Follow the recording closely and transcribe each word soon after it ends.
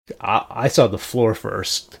I saw the floor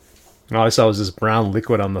first. And all I saw was this brown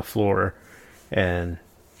liquid on the floor. And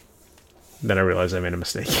then I realized I made a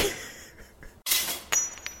mistake.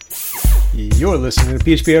 You're listening to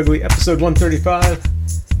PHP Ugly, episode 135,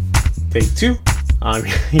 take 2. I'm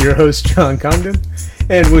your host, John Congdon.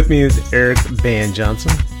 And with me is Eric Van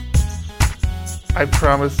Johnson. I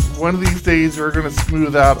promise one of these days we're going to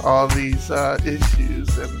smooth out all these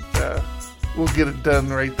issues and we'll get it done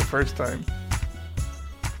right the first time.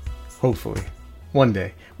 Hopefully. One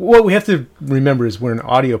day. What we have to remember is we're an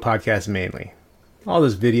audio podcast mainly. All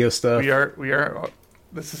this video stuff. We are.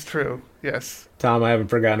 This is true. Yes. Tom, I haven't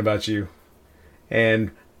forgotten about you.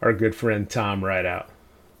 And our good friend Tom Rideout.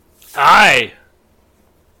 Hi!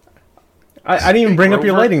 I didn't even bring up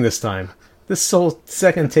your lighting this time. This whole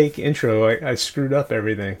second take intro, I screwed up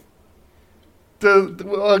everything.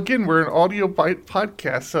 Well, again, we're an audio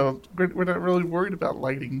podcast, so we're not really worried about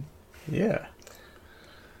lighting. Yeah.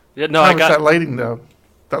 Yeah, no, I got that lighting though.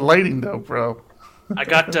 That lighting though, bro. I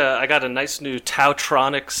got a nice new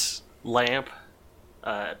Tautronics lamp,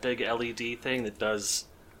 big LED thing that does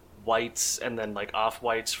whites and then like off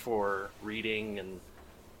whites for reading and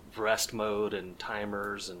rest mode and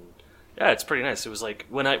timers, and yeah, it's pretty nice. It was like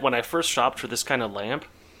when I first shopped for this kind of lamp,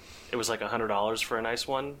 it was like $100 for a nice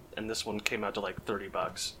one, and this one came out to like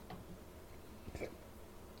 $30.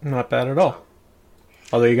 Not bad at all.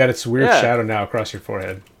 Although you got its weird shadow now across your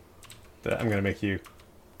forehead that I'm going to make you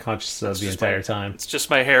conscious of the entire time. It's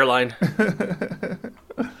just my hairline.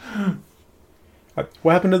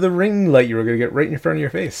 What happened to the ring light you were going to get right in front of your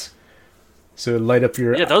face? So light up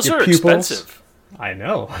your those your are pupils. expensive. I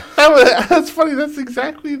know. That's funny. That's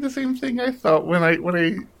exactly the same thing I thought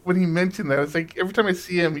when he mentioned that. It's like every time I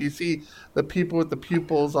see him, you see the people with the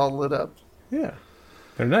pupils all lit up. Yeah,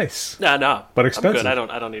 they're nice. No, but expensive. I'm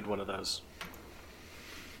good. I don't need one of those.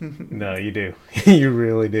 No, you do. You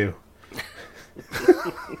really do.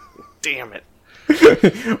 Damn it!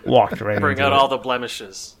 Walked right. Bring out all the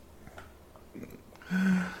blemishes.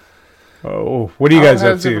 Oh, what are you guys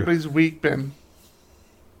up to? Everybody's week been?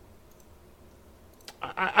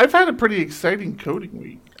 I've had a pretty exciting coding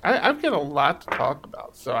week. I've got a lot to talk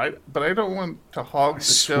about, but I don't want to hog the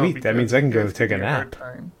show. Sweet, that means I can go take a nap.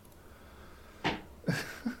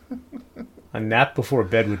 A nap before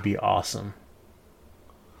bed would be awesome.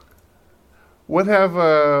 What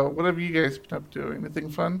have you guys been up to? Anything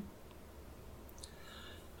fun?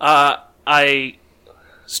 I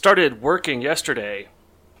started working yesterday,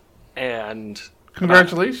 and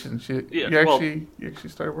congratulations! You actually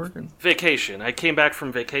started working. Vacation. I came back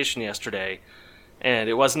from vacation yesterday, and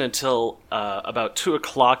it wasn't until about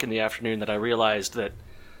 2:00 in the afternoon that I realized that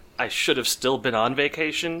I should have still been on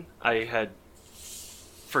vacation. I had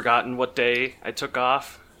forgotten what day I took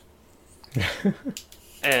off.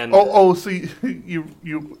 And so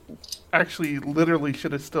you actually literally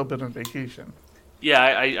should have still been on vacation. Yeah,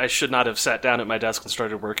 I should not have sat down at my desk and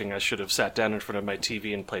started working. I should have sat down in front of my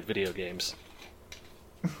TV and played video games.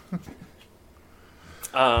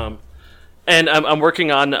 And I'm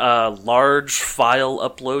working on a large file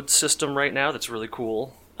upload system right now that's really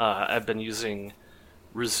cool. I've been using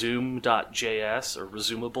resume.js or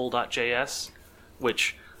resumable.js,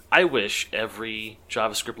 which I wish every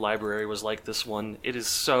JavaScript library was like this one. It is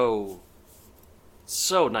so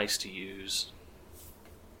nice to use.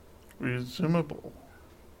 Resumable.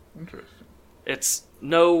 Interesting. It's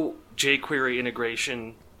no jQuery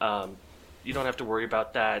integration. You don't have to worry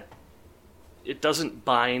about that. It doesn't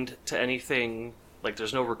bind to anything. Like,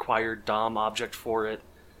 there's no required DOM object for it.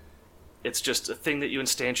 It's just a thing that you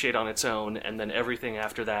instantiate on its own, and then everything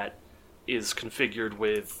after that is configured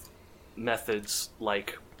with methods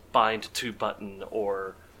like bind to button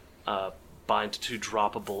or bind to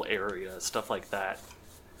droppable area, stuff like that.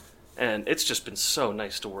 And it's just been so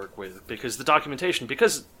nice to work with because the documentation,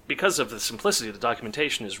 because of the simplicity of the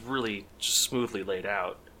documentation, is really just smoothly laid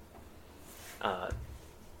out.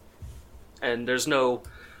 And there's no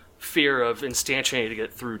fear of instantiating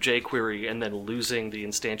it through jQuery and then losing the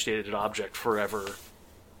instantiated object forever.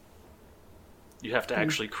 You have to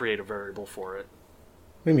actually create a variable for it.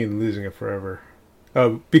 What do you mean losing it forever?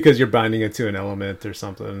 Oh, because you're binding it to an element or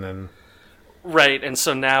something, and... Right, and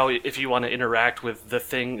so now if you want to interact with the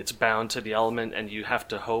thing, it's bound to the element, and you have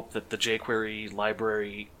to hope that the jQuery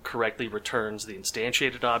library correctly returns the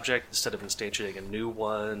instantiated object instead of instantiating a new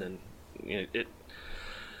one, and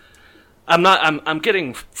I'm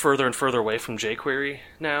getting further and further away from jQuery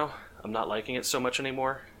now. I'm not liking it so much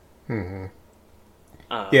anymore. Mm-hmm.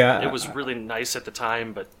 It was really nice at the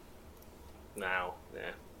time, but now,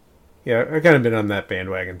 Yeah, I've kind of been on that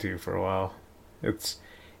bandwagon too for a while.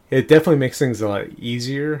 It definitely makes things a lot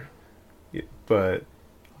easier, but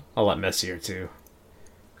a lot messier too.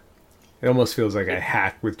 It almost feels like I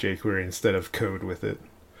hack with jQuery instead of code with it.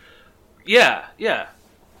 Yeah.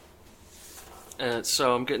 And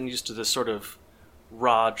so I'm getting used to this sort of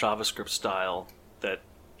raw JavaScript style that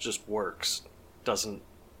just works. Doesn't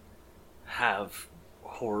have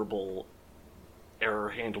horrible error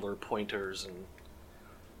handler pointers and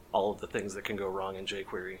all of the things that can go wrong in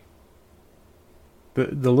jQuery.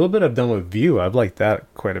 The little bit I've done with Vue, I've liked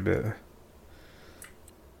that quite a bit.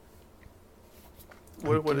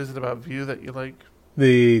 What is it about Vue that you like?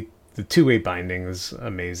 The two-way binding is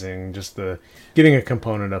amazing. Just the getting a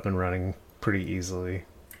component up and running pretty easily.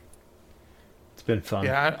 It's been fun.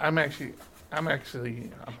 Yeah, I'm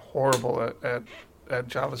horrible at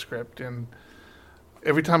JavaScript, and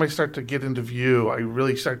every time I start to get into Vue, I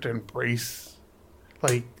really start to embrace,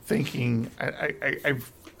 like, thinking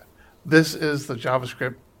this is the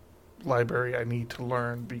JavaScript library I need to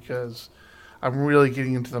learn, because I'm really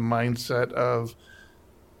getting into the mindset of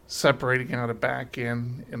separating out a back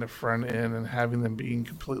end and a front end and having them being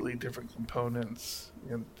completely different components.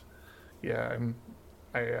 And yeah,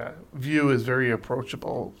 Vue is very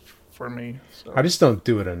approachable for me. So I just don't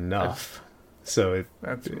do it enough.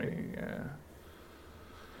 That's me. Yeah,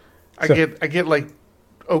 I get like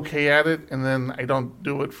okay at it, and then I don't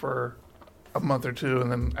do it for a month or two,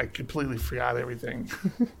 and then I completely forgot everything.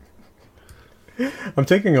 I'm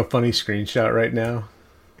taking a funny screenshot right now,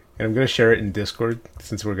 and I'm going to share it in Discord,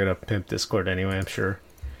 since we're going to pimp Discord anyway, I'm sure.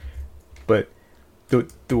 But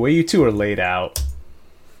the way you two are laid out,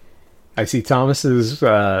 I see Thomas's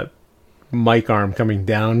mic arm coming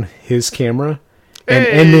down his camera and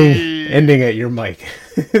ending at your mic.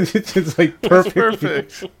 It's like perfect.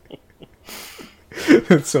 That's perfect.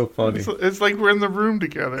 It's so funny. It's like we're in the room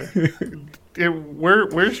together.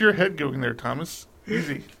 Where's your head going there, Thomas?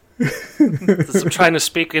 Easy. I'm trying to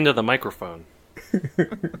speak into the microphone.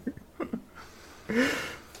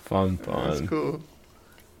 Fun. That's cool.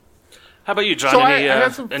 How about you, John?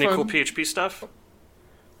 So any cool PHP stuff?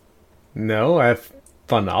 No, I have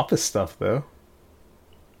fun Office stuff, though.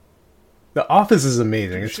 The Office is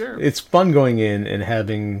amazing. It's fun going in and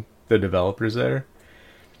having the developers there.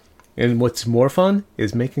 And what's more fun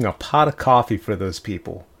is making a pot of coffee for those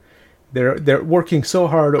people. They're working so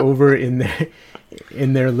hard over in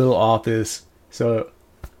their little office. So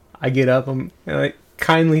I get up and I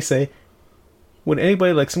kindly say, "Would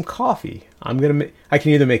anybody like some coffee?" I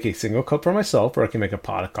can either make a single cup for myself, or I can make a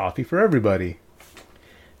pot of coffee for everybody.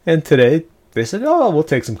 And today they said, "Oh, we'll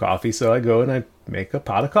take some coffee." So I go and I make a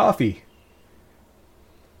pot of coffee.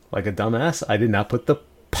 Like a dumbass, I did not put the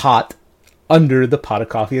pot under the pot of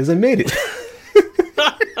coffee as I made it.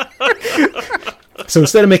 So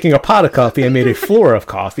instead of making a pot of coffee, I made a floor of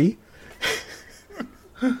coffee.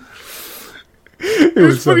 It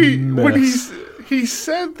was funny a mess. when he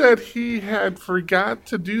said that he had forgot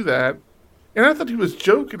to do that, and I thought he was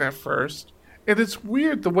joking at first. And it's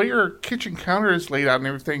weird the way our kitchen counter is laid out and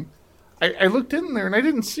everything. I looked in there and I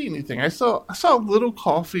didn't see anything. I saw a little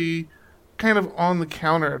coffee kind of on the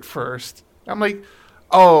counter at first. I'm like,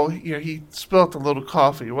 oh, he spilled a little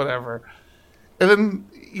coffee, whatever. And then,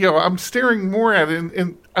 I'm staring more at it,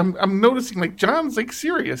 and I'm noticing, like, John's, like,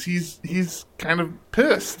 serious. He's kind of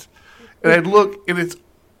pissed. And I look, and it's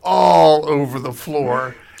all over the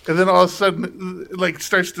floor. And then all of a sudden, it, like,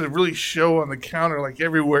 starts to really show on the counter, like,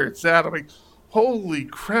 everywhere it's at. I'm like, holy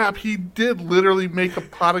crap, he did literally make a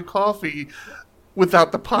pot of coffee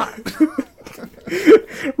without the pot.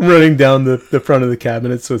 Running down the front of the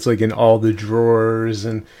cabinet, so it's like in all the drawers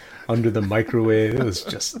and under the microwave.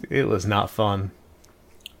 It was not fun.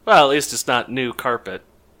 Well, at least it's not new carpet.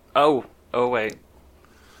 Oh wait.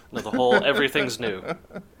 No, everything's new.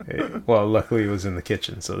 Well, luckily it was in the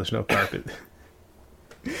kitchen, so there's no carpet.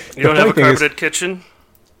 You don't have a carpeted kitchen?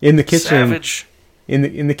 In the kitchen, Savage.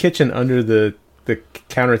 In the kitchen under the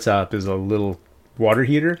countertop is a little water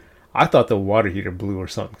heater. I thought the water heater blew or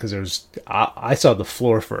something, because I saw the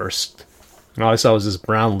floor first, and all I saw was this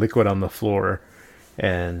brown liquid on the floor,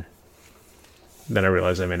 and then I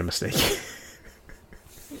realized I made a mistake.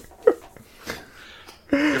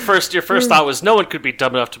 Your first thought was no one could be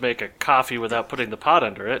dumb enough to make a coffee without putting the pot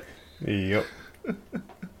under it. Yep.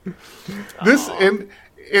 And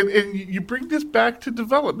you bring this back to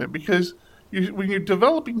development, because when you're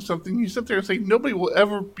developing something, you sit there and say, nobody will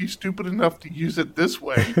ever be stupid enough to use it this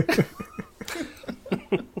way.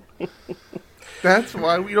 That's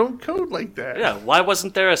why we don't code like that. Yeah, why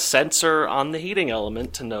wasn't there a sensor on the heating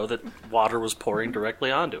element to know that water was pouring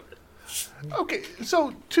directly onto it? Okay,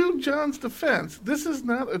 so to John's defense, this is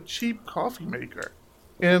not a cheap coffee maker.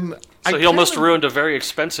 And so he almost ruined a very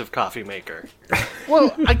expensive coffee maker.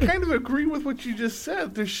 Well, I kind of agree with what you just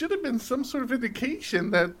said. There should have been some sort of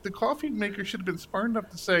indication that the coffee maker should have been smart enough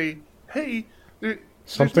to say, hey,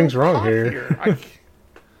 something's wrong here.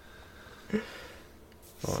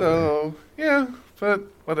 So, yeah, but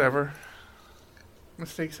whatever.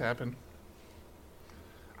 Mistakes happen.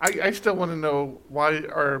 I still want to know why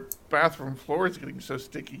our bathroom floor is getting so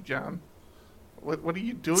sticky, John. What are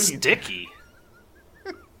you doing? Sticky?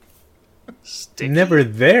 Sticky? Never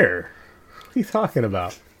there. What are you talking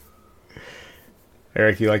about?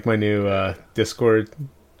 Eric, you like my new Discord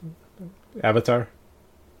avatar?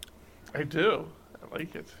 I do. I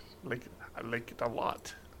like it. I like it a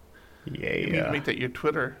lot. Yeah. You need to make that your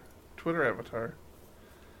Twitter avatar.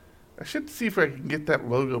 I should see if I can get that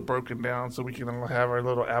logo broken down so we can all have our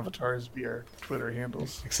little avatars be our Twitter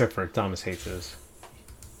handles. Except for Thomas hates his.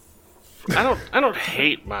 I don't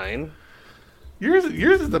hate mine. Yours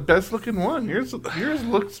is the best looking one. Yours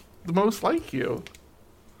looks the most like you.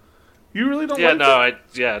 You really don't like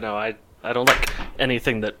it? I don't like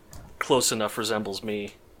anything that close enough resembles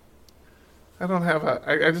me. I don't have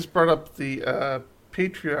I just brought up the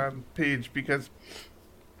Patreon page because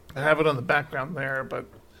I have it on the background there, but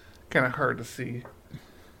kind of hard to see.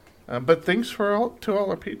 But thanks to all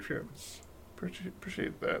our Patreons.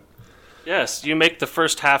 Appreciate that. Yes, you make the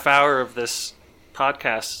first half hour of this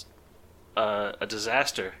podcast a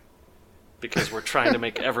disaster because we're trying to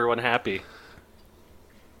make everyone happy.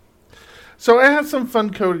 So I had some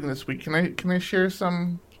fun coding this week. Can I share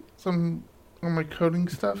some of my coding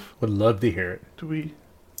stuff? Would love to hear it. Do we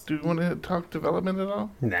want to talk development at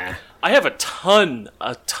all? Nah. I have a ton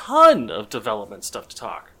of development stuff to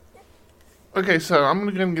talk. Okay, so I'm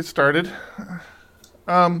going to get started.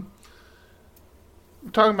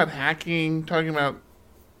 Talking about hacking, talking about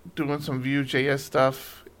doing some Vue.js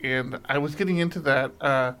stuff, and I was getting into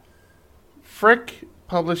that. Frick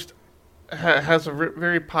has a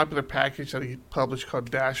very popular package that he published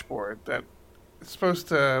called Dashboard that it's supposed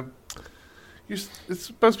to be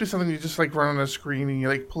something you just like run on a screen and you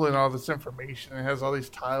like pull in all this information. It has all these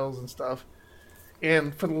tiles and stuff.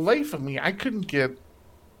 And for the life of me, I couldn't get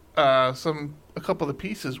a couple of the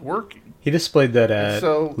pieces working. He displayed that at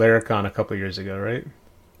Laracon a couple of years ago, right?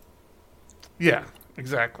 Yeah,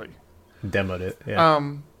 exactly. Demoed it.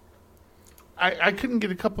 Yeah. I couldn't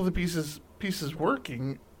get a couple of the pieces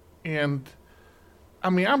working, and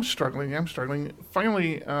I mean I'm struggling.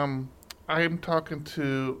 Finally, I am talking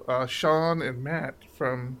to Sean and Matt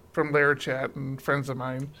from Larachat and friends of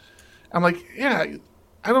mine. I'm like, yeah,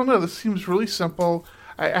 I don't know. This seems really simple.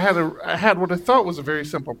 I had what I thought was a very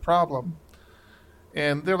simple problem,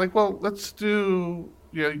 and they're like, well, let's do.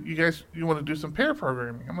 You guys, you want to do some pair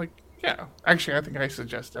programming? I'm like, yeah. Actually, I think I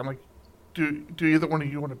suggested. I'm like, do either one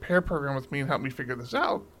of you want to pair program with me and help me figure this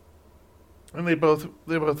out? And they both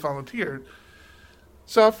volunteered.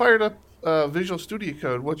 So I fired up Visual Studio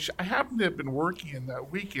Code, which I happened to have been working in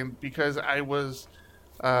that weekend because I was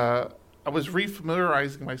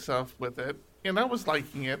refamiliarizing myself with it, and I was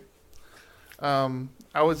liking it.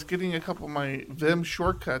 I was getting a couple of my Vim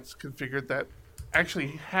shortcuts configured that actually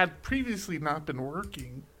had previously not been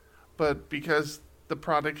working, but because the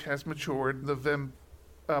product has matured, the Vim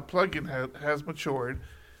plugin has matured,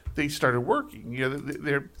 they started working.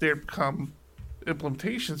 They're become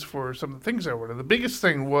implementations for some of the things I wanted. The biggest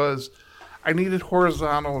thing was I needed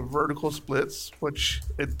horizontal and vertical splits, which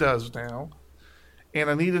it does now, and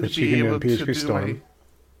I needed to be able to do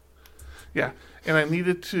and I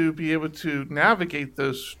needed to be able to navigate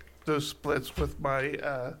those splits with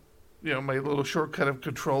my my little shortcut of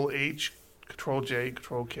Control H, Control J,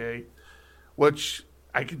 Control K, which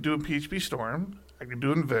I could do in PHP Storm, I could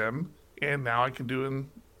do in Vim, and now I can do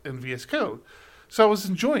in VS Code. So I was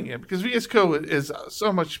enjoying it because VS Code is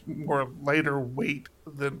so much more lighter weight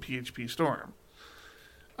than PHP Storm.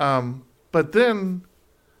 But then,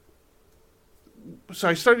 so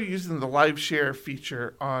I started using the live share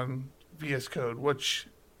feature on VS Code, which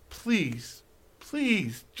please,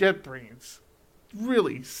 JetBrains,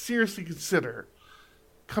 really seriously consider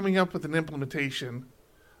coming up with an implementation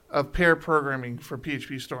of pair programming for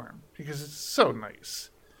PHP Storm because it's so nice.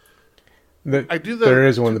 There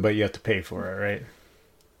is one, but you have to pay for it, right?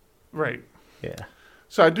 Right. Yeah.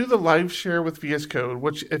 So I do the live share with VS Code,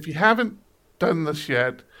 which if you haven't done this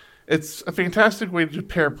yet, it's a fantastic way to do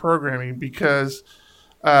pair programming because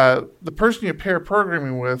the person you're pair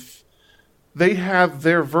programming with, they have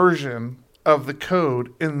their version of the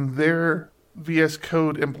code in their VS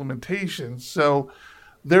Code implementation. So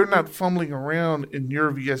they're not fumbling around in your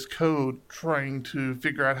VS Code trying to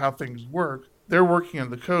figure out how things work. They're working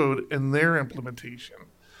on the code in their implementation.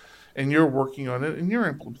 and you're working on it in your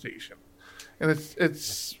implementation, and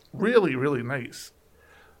it's really really nice.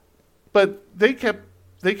 But they kept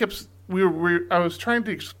I was trying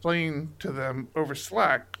to explain to them over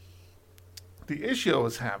Slack the issue I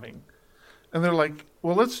was having, and they're like,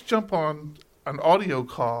 "Well, let's jump on an audio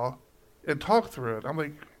call and talk through it." I'm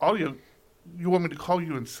like, "Audio? You want me to call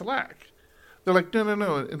you in Slack?" They're like, "No, no,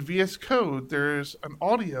 no. In VS Code, there's an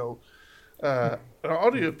audio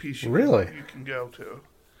piece you can go to."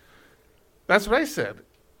 That's what I said,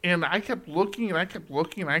 and I kept looking and I kept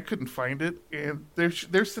looking and I couldn't find it. And they're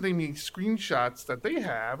sending me screenshots that they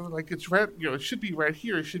have, like it's right, it should be right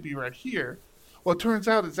here. It should be right here. Well, it turns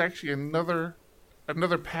out it's actually another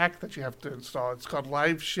pack that you have to install. It's called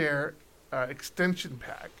Live Share Extension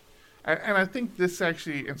Pack, and I think this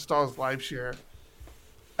actually installs Live Share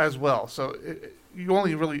as well. So you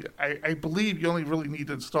only really, I believe you only really need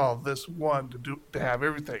to install this one to have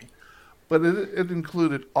everything. But it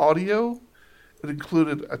included audio, it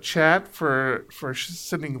included a chat for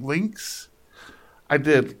sending links. I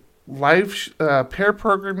did live pair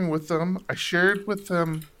programming with them. I shared with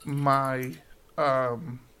them my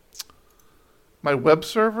my web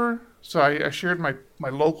server. So I shared my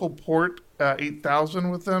local port 8000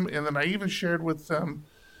 with them, and then I even shared with them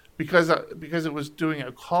because it was doing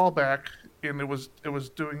a callback and it was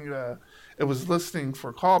listening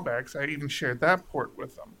for callbacks. I even shared that port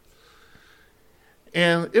with them,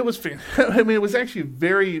 and it was I mean, it was actually a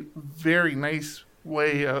very very nice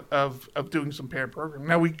way of doing some pair programming.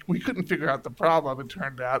 Now we couldn't figure out the problem. It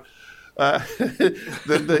turned out.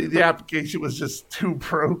 The application was just too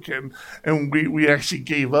broken, and we actually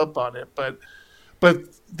gave up on it. But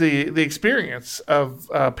the experience of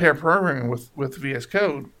pair programming with VS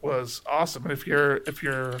Code was awesome. And if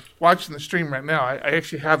you're watching the stream right now, I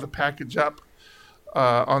actually have the package up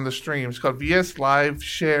on the stream. It's called VS Live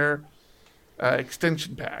Share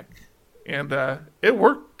Extension Pack, and it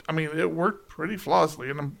worked. I mean, it worked pretty flawlessly.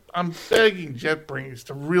 And I'm begging JetBrains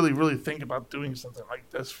to really really think about doing something like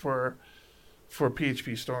this for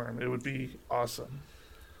PHP Storm. It would be awesome.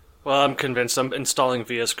 Well, I'm convinced. I'm installing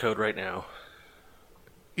VS Code right now.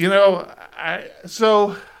 You know,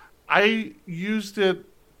 I used it,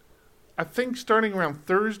 I think starting around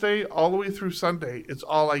Thursday all the way through Sunday. It's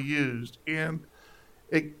all I used, and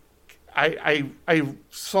I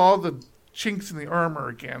saw the chinks in the armor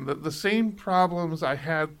again. The same problems I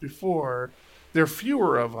had before. There are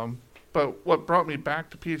fewer of them, but what brought me back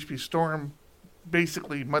to PHP Storm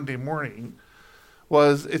basically Monday morning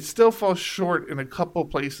was it still falls short in a couple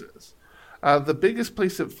places. The biggest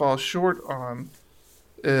place it falls short on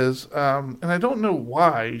is, and I don't know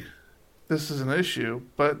why this is an issue,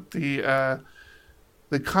 but the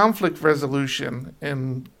conflict resolution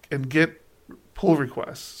and get pull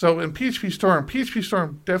requests. So in PHP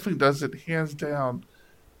Storm definitely does it hands down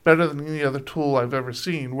better than any other tool I've ever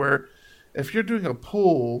seen, where if you're doing a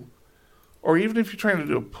pull, or even if you're trying to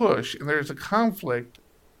do a push and there's a conflict,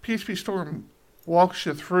 PHP Storm walks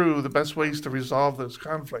you through the best ways to resolve those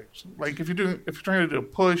conflicts. Like if you're trying to do a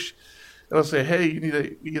push, it'll say, hey, you need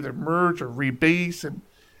to either merge or rebase, and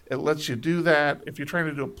it lets you do that. If you're trying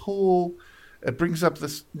to do a pull, it brings up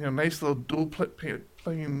this nice little dual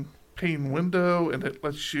pane window, and it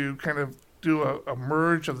lets you kind of do a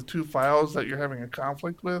merge of the two files that you're having a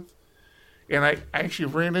conflict with. And I actually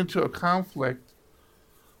ran into a conflict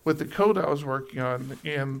with the code I was working on,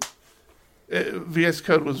 and VS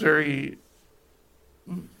Code was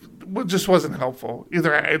just wasn't helpful.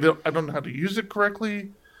 Either I don't know how to use it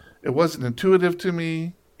correctly, it wasn't intuitive to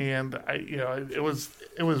me, and it was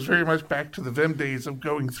very much back to the Vim days of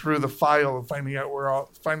going through the file and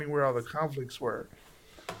finding where all the conflicts were.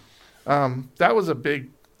 That was a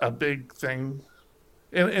big thing,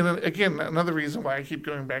 and again, another reason why I keep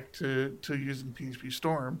going back to using PHP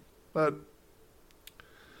Storm, but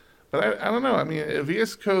I don't know. I mean,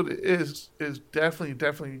 VS Code is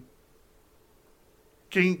definitely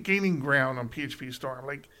gaining ground on PHP Storm.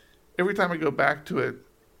 Like every time I go back to it,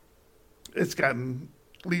 it's gotten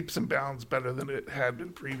leaps and bounds better than it had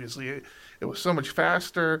been previously. It was so much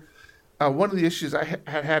faster. One of the issues I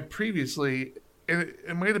had previously, and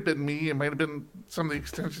it might have been me, it might have been some of the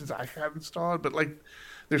extensions I had installed, but like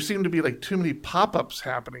there seemed to be like too many pop-ups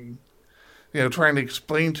happening, trying to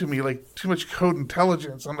explain to me like too much code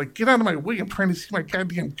intelligence. I'm like, get out of my way. I'm trying to see my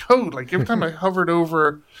goddamn code. Like every time I hovered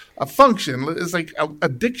over a function, it's like a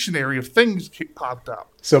dictionary of things popped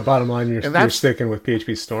up. So bottom line, you're sticking with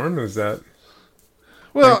PHP Storm? Is that?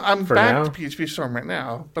 Well, I'm back to PHP Storm right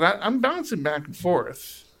now, but I'm bouncing back and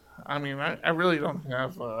forth. I mean, I really don't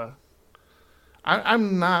have.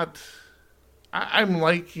 I'm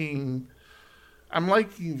liking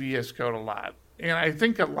VS Code a lot. And I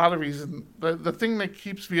think a lot of reason, the thing that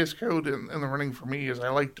keeps VS Code in the running for me is I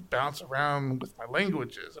like to bounce around with my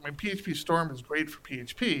languages. I mean, PHP Storm is great for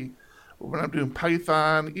PHP, but when I'm doing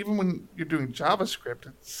Python, even when you're doing JavaScript,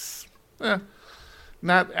 it's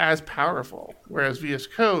not as powerful. Whereas VS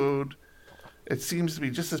Code, it seems to be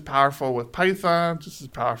just as powerful with Python, just as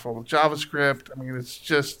powerful with JavaScript. I mean, it's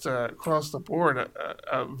just across the board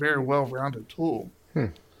a very well-rounded tool.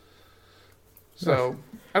 So,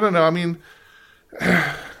 I don't know. I mean,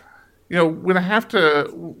 when I have to,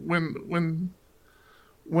 when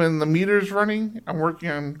the meter's running, I'm working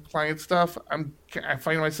on client stuff. I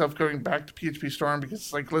find myself going back to PHP Storm because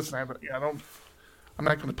it's like, listen, I'm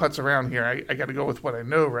not going to putz around here. I got to go with what I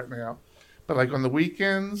know right now. But like on the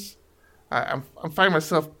weekends, I'm finding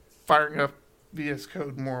myself firing up VS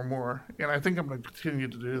Code more and more, and I think I'm going to continue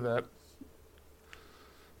to do that.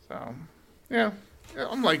 So, yeah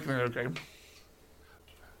I'm liking it. Okay.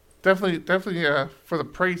 Definitely. For the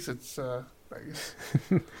price, it's nice.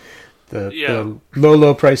 the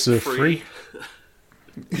low price of free.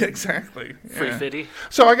 Yeah, exactly. Free fitty.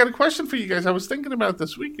 So I got a question for you guys. I was thinking about it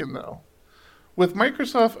this weekend though, with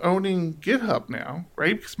Microsoft owning GitHub now,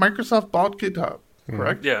 right? Because Microsoft bought GitHub,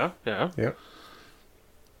 correct? Yeah.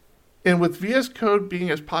 And with VS Code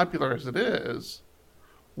being as popular as it is,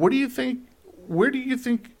 what do you think?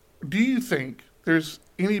 Do you think there's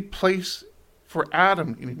any place for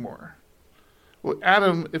Atom anymore? Well,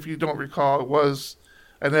 Atom, if you don't recall, was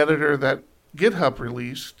an editor that GitHub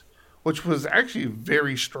released, which was actually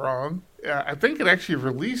very strong. I think it actually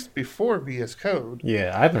released before VS Code.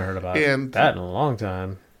 Yeah, I haven't heard about that in a long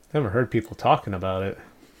time. I haven't heard people talking about it.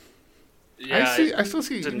 Yeah, I still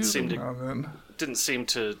see it didn't seem to now and then. Didn't seem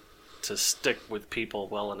to stick with people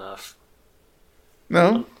well enough.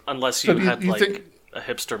 No, unless you had a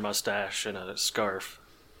hipster mustache and a scarf.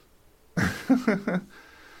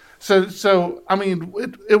 So I mean,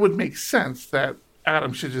 it would make sense that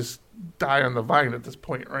Atom should just die on the vine at this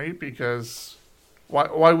point, right? Because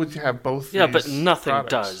why would you have both? Yeah, but nothing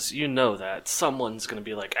products? does. You know that someone's going to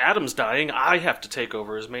be like, Atom's dying. I have to take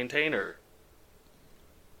over as maintainer.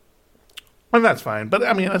 And that's fine. But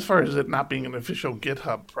I mean, as far as it not being an official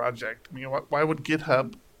GitHub project, I mean, why would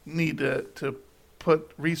GitHub need to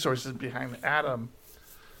put resources behind Atom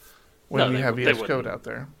when you have VS Code out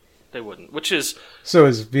there? They wouldn't. Which is so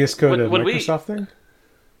is VS Code a Microsoft thing?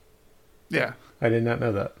 Yeah, I did not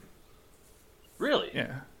know that. Really?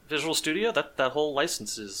 Yeah. Visual Studio, that whole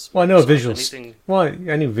license is. Well, I know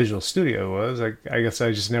I knew Visual Studio was. I guess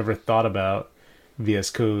I just never thought about VS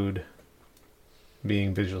Code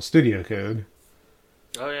being Visual Studio code.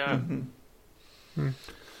 Oh yeah. Mm-hmm.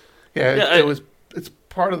 Yeah, it's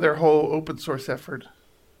part of their whole open source effort.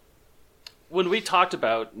 When we talked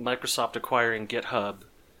about Microsoft acquiring GitHub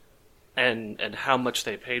and how much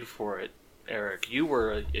they paid for it, Eric, you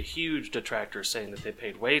were a huge detractor saying that they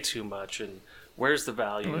paid way too much and where's the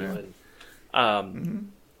value? Oh, yeah.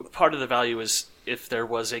 And part of the value is if there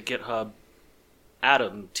was a GitHub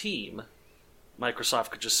Atom team, Microsoft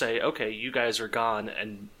could just say, okay, you guys are gone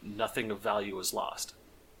and nothing of value is lost.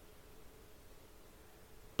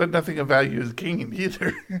 But nothing of value is gained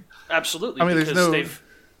either. Absolutely. I mean,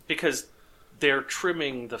 because they're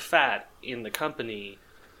trimming the fat in the company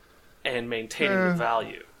and maintaining the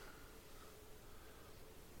value.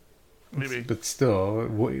 Maybe. But still,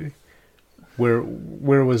 where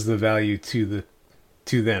was the value to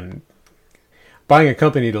them? Buying a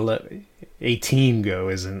company to let a team go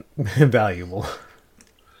isn't valuable.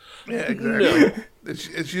 Yeah, exactly. No.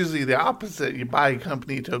 It's usually the opposite. You buy a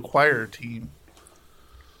company to acquire a team.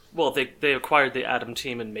 Well, they acquired the Atom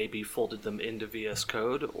team and maybe folded them into VS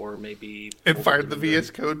Code, or maybe and fired the VS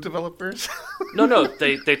Code developers. No,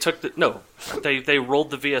 they they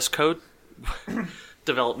rolled the VS Code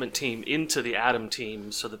development team into the Atom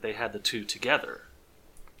team so that they had the two together.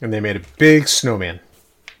 And they made a big snowman.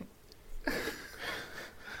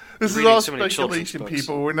 This is all speculation,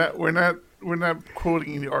 people. We're not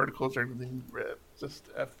quoting any articles or anything we read.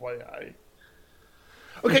 Just FYI.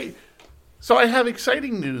 Okay. So I have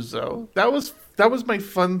exciting news, though. That was my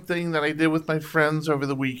fun thing that I did with my friends over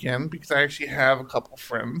the weekend because I actually have a couple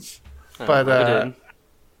friends. But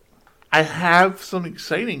I have some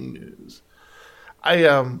exciting news.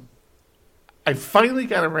 I finally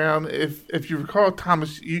got around. If you recall,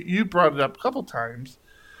 Thomas, you brought it up a couple times.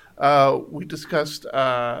 We discussed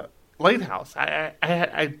Lighthouse.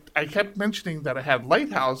 I kept mentioning that I had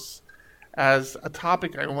Lighthouse as a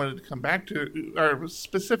topic I wanted to come back to, or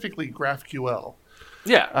specifically GraphQL.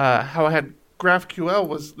 Yeah. How I had GraphQL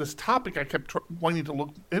was this topic I kept wanting to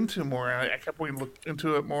look into more, and I kept wanting to look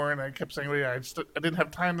into it more, and I kept saying, well, I didn't have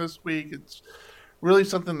time this week. It's really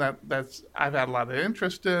something that's I've had a lot of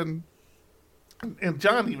interest in. And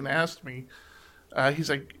John even asked me, he's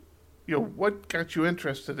like, what got you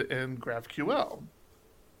interested in GraphQL?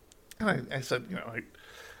 And I said,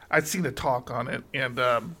 I'd seen a talk on it, and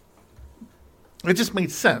it just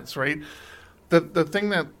made sense, right? The thing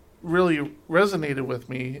that really resonated with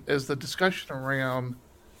me is the discussion around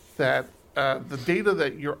that the data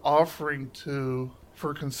that you're offering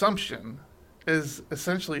for consumption is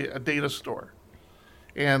essentially a data store.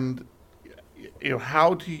 And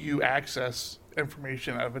how do you access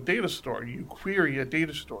information out of a data store? You query a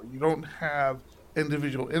data store. You don't have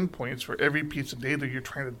individual endpoints for every piece of data you're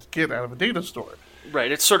trying to get out of a data store.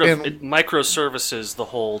 Right. It's sort of microservices the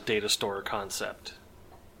whole data store concept.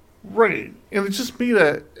 Right. And it just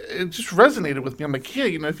resonated with me. I'm like, yeah,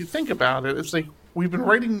 if you think about it, it's like we've been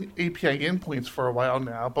writing API endpoints for a while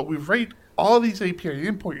now, but we write all these API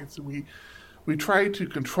endpoints, and we try to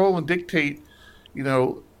control and dictate,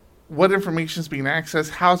 what information is being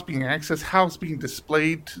accessed, how it's being accessed, how it's being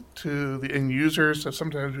displayed to the end user. So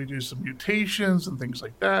sometimes we do some mutations and things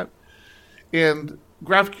like that. And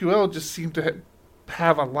GraphQL just seemed to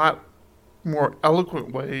have a lot more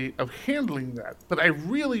eloquent way of handling that. But I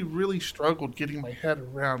really, really struggled getting my head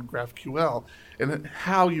around GraphQL and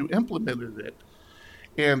how you implemented it.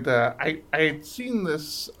 And I had seen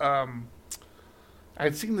this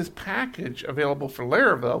package available for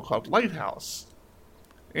Laravel called Lighthouse.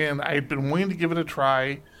 And I had been wanting to give it a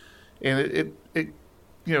try, and it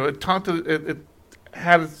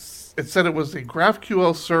said it was a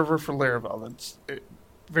GraphQL server for Laravel. It's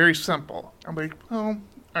very simple. I'm like, well,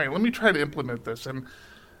 all right, let me try to implement this. And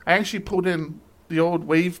I actually pulled in the old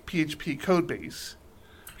Wave PHP code base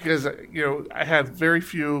because I had very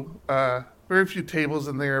few tables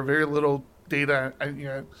in there, very little data. I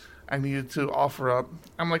needed to offer up.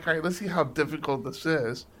 I'm like, all right, let's see how difficult this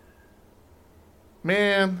is.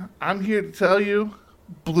 Man, I'm here to tell you,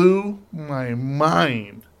 blew my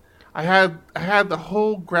mind. I had the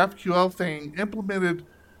whole GraphQL thing implemented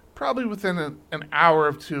probably within an hour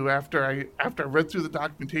or two after I read through the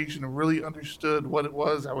documentation and really understood what it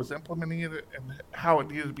was I was implementing it and how it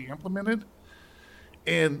needed to be implemented.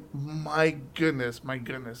 And my goodness,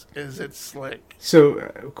 is it slick.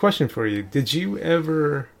 So, question for you. Did you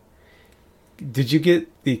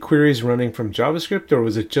get the queries running from JavaScript, or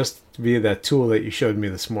was it just via that tool that you showed me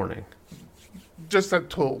this morning? Just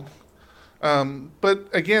that tool. But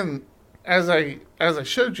again, as I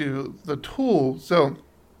showed you, the tool, so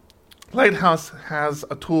Lighthouse has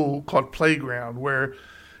a tool called Playground where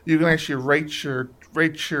you can actually write your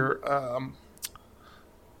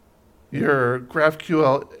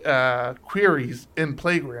GraphQL queries in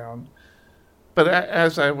Playground. But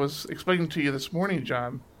as I was explaining to you this morning,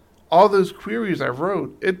 John, all those queries I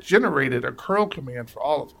wrote, it generated a curl command for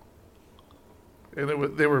all of them, and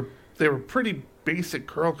they were pretty basic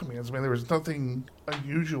curl commands. I mean, there was nothing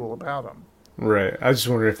unusual about them. Right. I just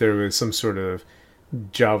wondered if there was some sort of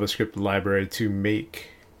JavaScript library to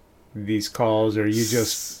make these calls, or are you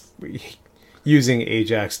just using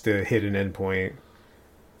Ajax to hit an endpoint?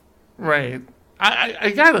 Right.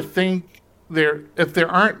 I gotta think if there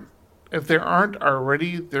aren't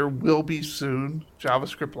already, there will be soon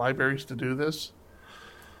JavaScript libraries to do this.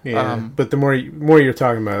 Yeah, but the more you're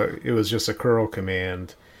talking about, it was just a curl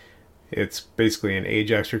command. It's basically an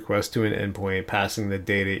Ajax request to an endpoint, passing the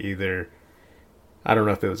data either, I don't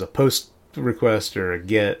know if it was a post request or a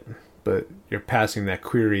get, but you're passing that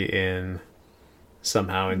query in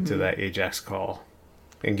somehow into that Ajax call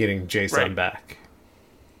and getting JSON back.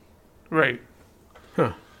 Right.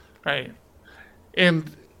 Huh. Right.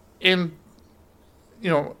 And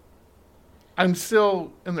I'm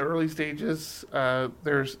still in the early stages.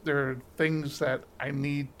 There are things that I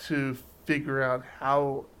need to figure out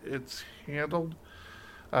how it's handled,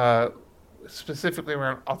 specifically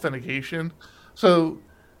around authentication. So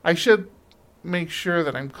I should make sure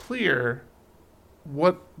that I'm clear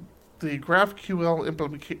what the GraphQL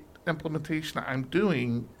implementation I'm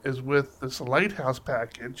doing is with this Lighthouse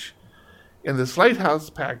package, and this Lighthouse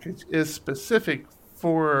package is specific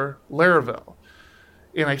for Laravel.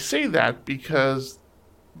 And I say that because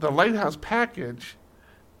the Lighthouse package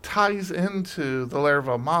ties into the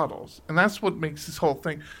Laravel models. And that's what makes this whole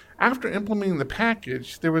thing. After implementing the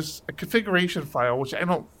package, there was a configuration file, which I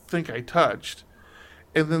don't think I touched.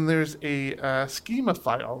 And then there's a schema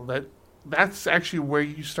file that's actually where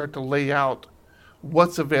you start to lay out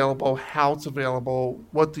what's available, how it's available,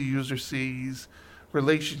 what the user sees,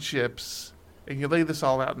 relationships, and you lay this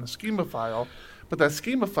all out in the schema file. But that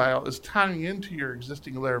schema file is tying into your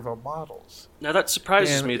existing Laravel models. Now that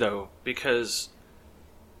surprises me, though, because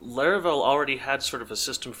Laravel already had sort of a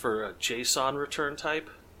system for a JSON return type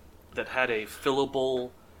that had a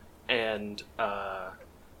fillable and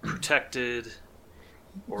protected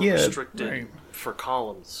or restricted for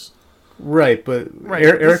columns. Right, but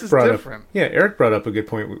Eric brought different. Eric brought up a good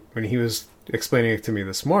point when he was explaining it to me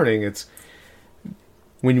this morning. It's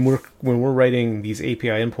when we're writing these API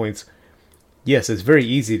endpoints. Yes, it's very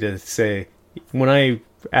easy to say when I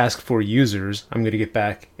ask for users, I'm going to get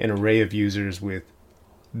back an array of users with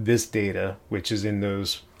this data, which is in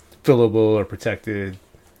those fillable or protected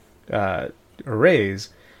arrays.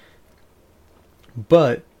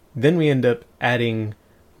 But then we end up adding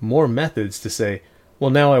more methods to say,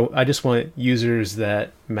 well, now I just want users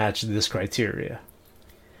that match this criteria.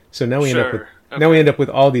 So now we end up with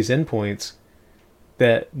all these endpoints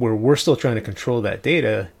where we're still trying to control that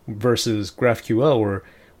data versus GraphQL, where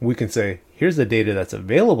we can say, here's the data that's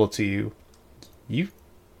available to you. You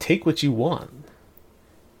take what you want.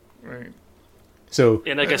 Right. So,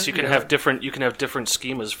 and I guess you can have different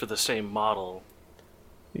schemas for the same model.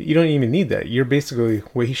 You don't even need that. You're basically,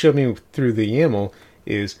 what he showed me through the YAML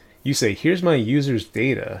is you say, here's my user's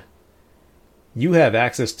data. You have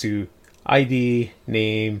access to ID,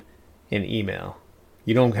 name, and email.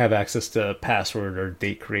 You don't have access to password or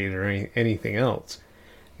date create or anything else.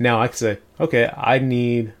 Now I can say, okay, I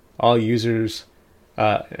need all users,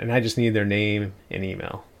 and I just need their name and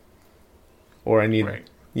email. Or I need,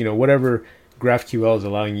 whatever GraphQL is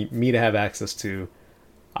allowing me to have access to,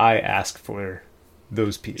 I ask for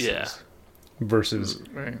those pieces. Yeah. Versus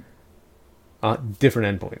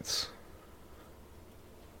different endpoints.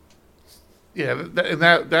 Yeah,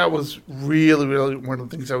 that was really, really one of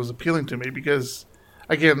the things that was appealing to me because,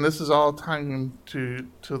 again, this is all tying to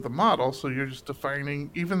the model, so you're just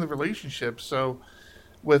defining even the relationship. So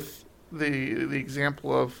with the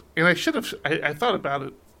example of, and I thought about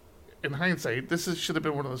it in hindsight, should have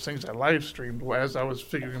been one of those things I live streamed as I was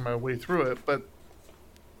figuring my way through it, but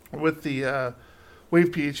with the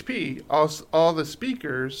Wave PHP, all the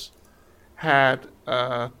speakers had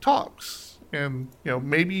talks, and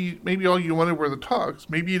maybe all you wanted were the talks.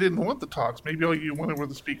 Maybe you didn't want the talks. Maybe all you wanted were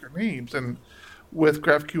the speaker names. And with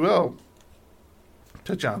GraphQL,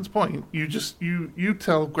 to John's point, you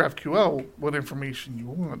tell GraphQL what information you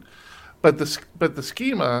want, but the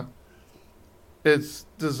schema is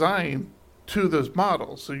designed to those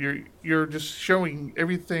models. So you're just showing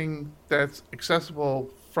everything that's accessible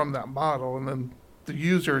from that model, and then the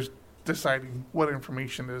user's deciding what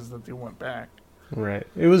information it is that they want back. Right.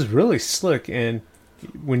 It was really slick, and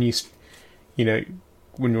when when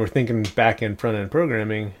we're thinking back-end, front-end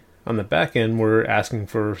programming, on the back end, we're asking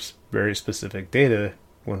for very specific data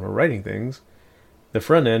when we're writing things. The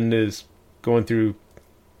front end is going through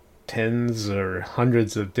tens or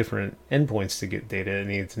hundreds of different endpoints to get data it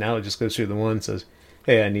needs. Now it just goes through the one and says,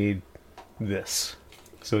 hey, I need this.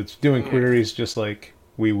 So it's doing queries just like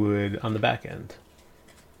we would on the back end.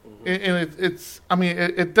 And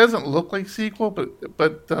it doesn't look like SQL,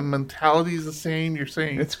 but the mentality is the same. You're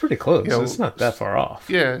saying it's pretty close. It's not that far off.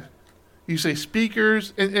 Yeah, you say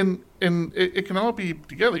speakers, and it can all be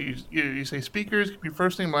together. You say speakers, give me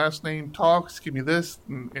first name, last name, talks, give me this,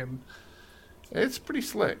 and it's pretty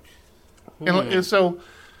slick. And so,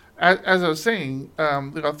 as I was saying,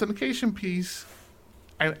 the authentication piece,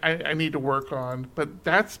 I need to work on, but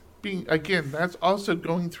that's also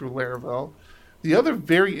going through Laravel. The other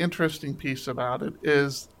very interesting piece about it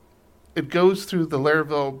is it goes through the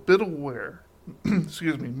Laravel middleware.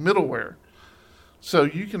 So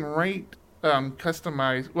you can write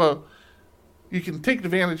you can take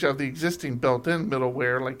advantage of the existing built-in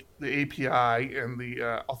middleware like the API and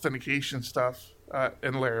the authentication stuff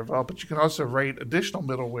in Laravel, but you can also write additional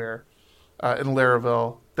middleware in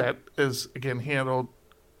Laravel that is, again, handled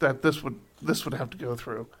that this would have to go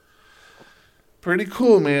through. Pretty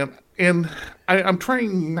cool, man. And I'm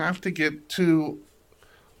trying not to get too,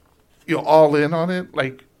 all in on it.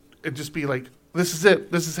 Like, it just be like, this is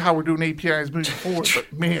it. This is how we're doing APIs moving forward.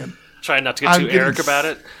 But man, trying not to get too Eric about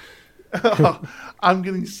it. I'm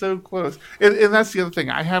getting so close. And that's the other thing.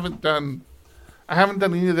 I haven't done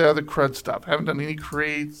any of the other CRUD stuff. I haven't done any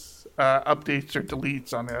creates, updates, or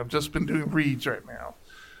deletes on it. I've just been doing reads right now.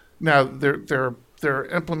 Now there are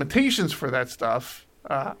implementations for that stuff.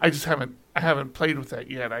 I haven't played with that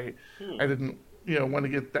yet. I didn't want to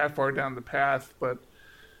get that far down the path, but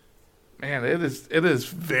man, it is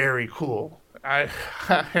very cool. I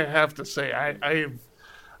have to say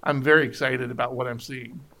I'm very excited about what I'm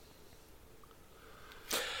seeing.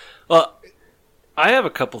 Well, I have a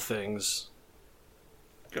couple things.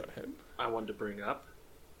 Go ahead. I wanted to bring up.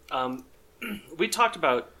 We talked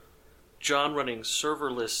about John running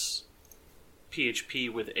serverless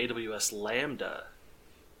PHP with AWS Lambda.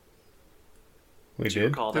 We Do you did?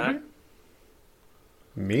 recall Did that?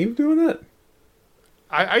 we? Me doing that?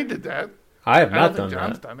 I did that. I have I not don't done think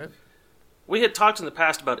John's that. done it. We had talked in the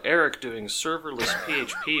past about Eric doing serverless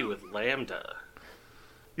PHP with Lambda.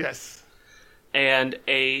 Yes. And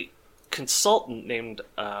a consultant named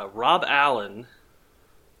Rob Allen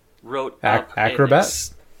wrote up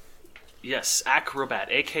Acrobat? yes, Acrobat,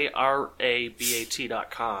 AKRABAT.com.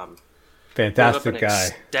 Fantastic wrote up guy.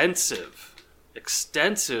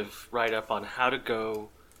 Extensive write-up on how to go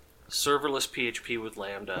serverless PHP with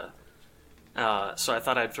Lambda. So I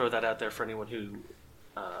thought I'd throw that out there for anyone who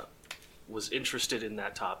was interested in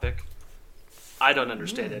that topic. I don't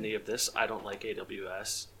understand any of this. I don't like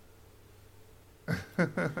AWS.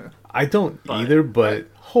 I don't either, but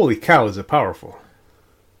holy cow, is it powerful.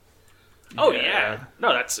 Oh yeah.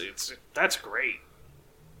 No, that's great.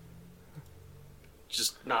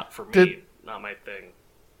 Just not for me. Not my thing.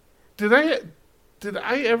 Did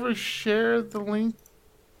I ever share the link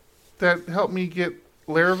that helped me get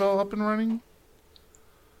Laravel up and running?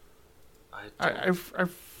 I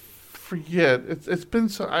forget. It's been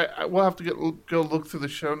so. I will have to go look through the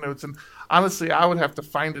show notes, and honestly, I would have to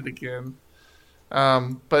find it again.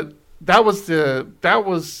 But that was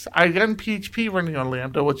I got PHP running on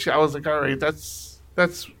Lambda, which I was like, all right, that's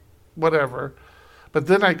whatever. But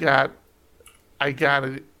then I got a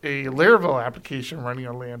Laravel application running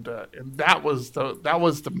on Lambda, and that was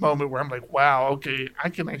the moment where I'm like, wow, okay, I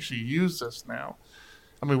can actually use this now.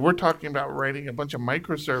 I mean, we're talking about writing a bunch of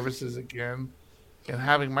microservices again, and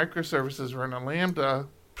having microservices run on Lambda,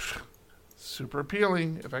 super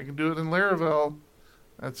appealing. If I can do it in Laravel,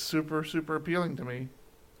 that's super, super appealing to me.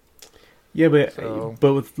 Yeah,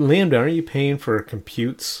 but with Lambda, aren't you paying for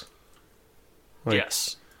computes?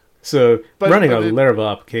 Yes. So running a Laravel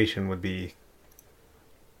application would be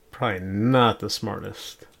probably not the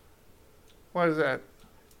smartest. Why is that?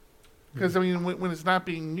 Because, I mean, when it's not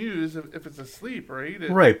being used, if it's asleep, right?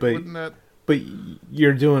 Right, but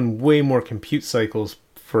you're doing way more compute cycles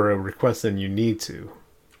for a request than you need to.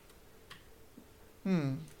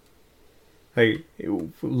 Like,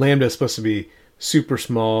 Lambda is supposed to be super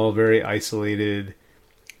small, very isolated.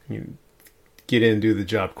 You get in, do the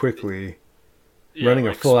job quickly. Yeah, running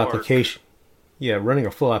like a full Spark. application. Yeah, running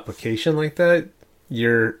a full application like that,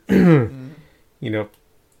 you're,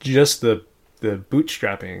 just the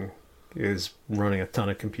bootstrapping is running a ton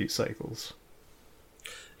of compute cycles.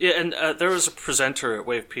 Yeah, and there was a presenter at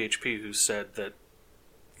Wave PHP who said that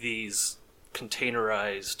these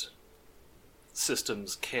containerized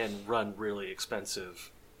systems can run really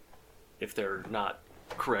expensive if they're not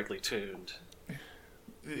correctly tuned.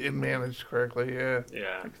 And managed correctly, yeah.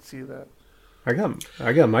 Yeah. I can see that. I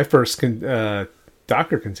got my first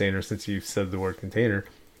Docker container, since you said the word container,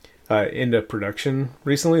 into production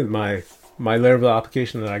recently. My Laravel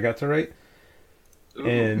application that I got to write. Ooh.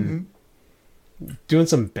 And doing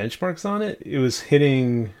some benchmarks on it, it was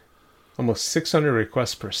hitting almost 600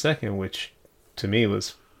 requests per second, which to me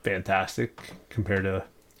was fantastic compared to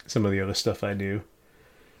some of the other stuff I do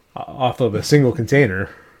off of a single container.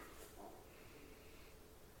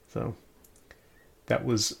 So that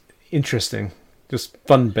was interesting. Just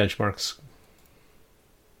fun benchmarks.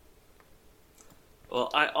 Well,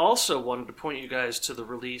 I also wanted to point you guys to the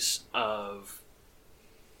release of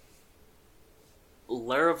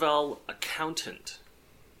Laravel Accountant.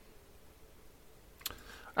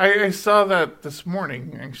 I saw that this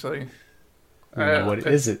morning, actually. What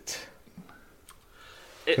is it?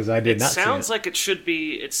 Because I did not see it. It sounds like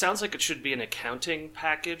it should be an accounting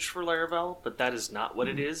package for Laravel, but that is not what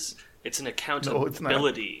it is. It's an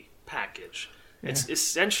accountability package. Yeah. It's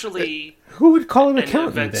essentially who would call it an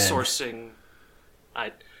accountant event then? sourcing.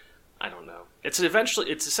 I don't know. It's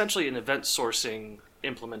essentially an event sourcing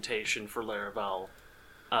implementation for Laravel,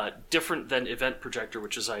 different than Event Projector,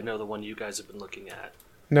 which is I know the one you guys have been looking at.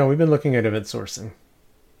 No, we've been looking at event sourcing.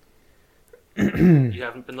 You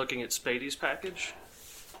haven't been looking at Spadey's package?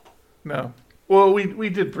 No. Well, we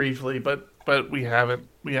did briefly, but we haven't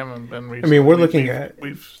been recently. I mean,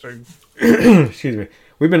 we've started. Excuse me.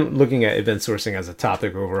 We've been looking at event sourcing as a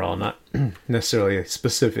topic overall, not necessarily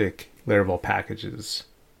specific Laravel packages.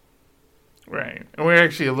 Right. And we're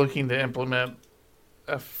actually looking to implement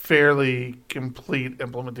a fairly complete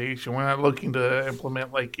implementation. We're not looking to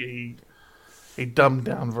implement like a dumbed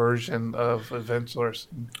down version of event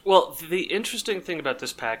sourcing. Well, the interesting thing about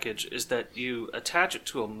this package is that you attach it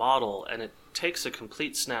to a model and it takes a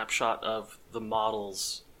complete snapshot of the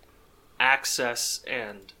model's access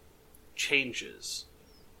and changes.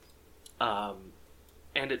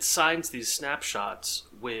 And it signs these snapshots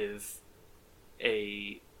with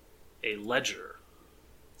a a ledger,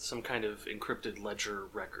 some kind of encrypted ledger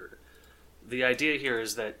record. The idea here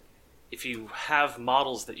is that if you have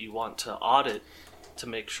models that you want to audit to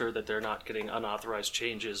make sure that they're not getting unauthorized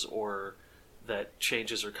changes or that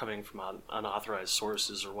changes are coming from unauthorized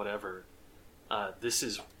sources or whatever, this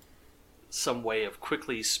is some way of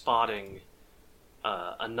quickly spotting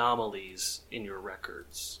anomalies in your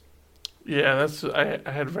records. Yeah, I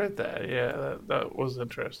had read that. Yeah, that was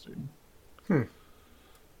interesting.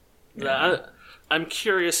 I'm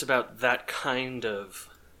curious about that kind of,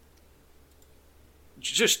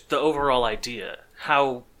 just the overall idea.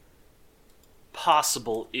 How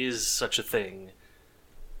possible is such a thing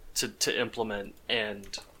to implement,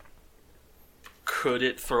 and could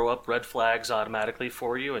it throw up red flags automatically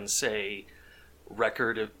for you and say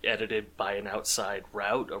record edited by an outside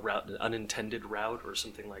route, an unintended route or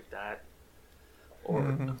something like that?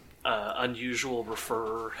 Or unusual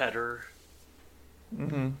referrer header?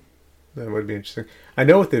 That would be interesting. I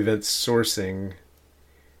know with the event sourcing,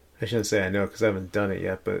 I shouldn't say I know because I haven't done it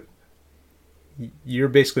yet, but you're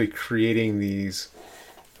basically creating these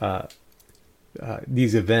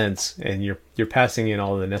events, and you're passing in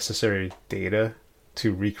all the necessary data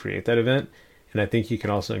to recreate that event. And I think you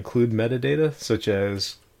can also include metadata, such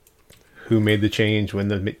as who made the change, when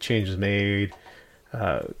the change was made,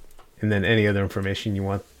 and then any other information you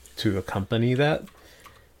want to accompany that.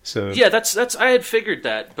 So yeah, that's I had figured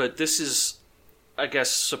that, but this is, I guess,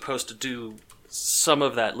 supposed to do some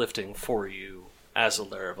of that lifting for you as a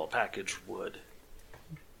Laravel package would.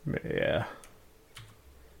 Yeah.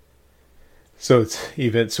 So it's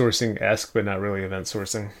event sourcing-esque, but not really event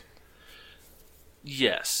sourcing.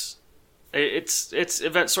 Yes. It's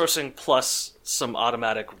event sourcing plus some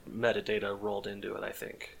automatic metadata rolled into it, I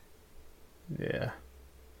think. Yeah.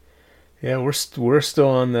 Yeah, we're still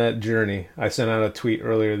on that journey. I sent out a tweet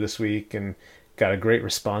earlier this week and got a great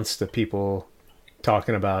response to people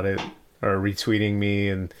talking about it or retweeting me,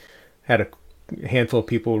 and had a handful of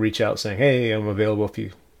people reach out saying, "Hey, I'm available if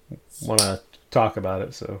you want to talk about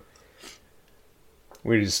it." So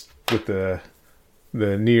we just, with the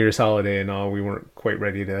New Year's holiday and all, we weren't quite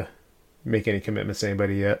ready to make any commitments to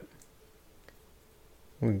anybody yet.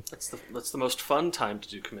 That's the most fun time to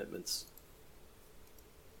do commitments.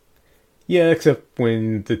 Yeah, except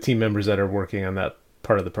when the team members that are working on that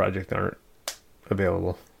part of the project aren't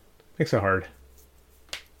available. Makes it hard.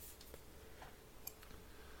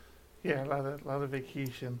 Yeah, a lot of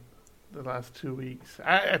vacation the last 2 weeks.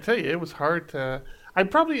 I tell you, it was hard to. I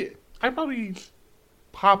probably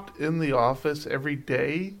popped in the office every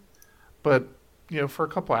day, but for a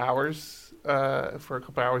couple hours,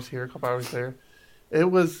 here, a couple hours there. It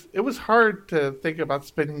was hard to think about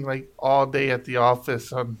spending like all day at the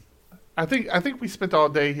office. I think we spent all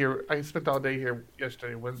day here. I spent all day here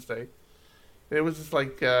yesterday, Wednesday. It was just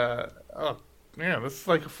like, oh man, this is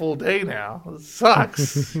like a full day now. It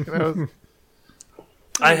sucks.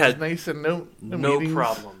 I had nice and no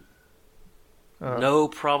problem. No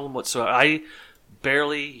problem whatsoever. I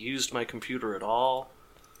barely used my computer at all.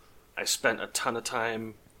 I spent a ton of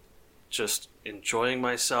time just enjoying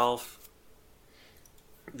myself.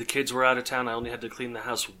 The kids were out of town. I only had to clean the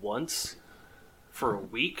house once for a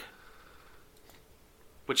week,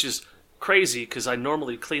 which is crazy because I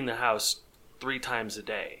normally clean the house 3 times a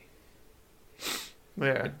day.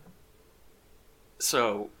 Yeah.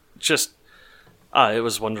 So, just, it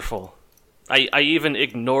was wonderful. I even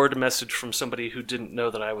ignored a message from somebody who didn't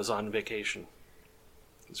know that I was on vacation.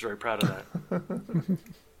 I was very proud of that.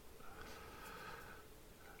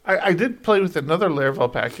 I did play with another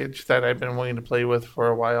Laravel package that I've been wanting to play with for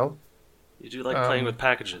a while. You do like playing with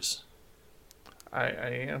packages. I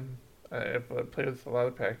am. I've played with a lot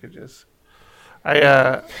of packages.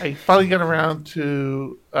 I finally got around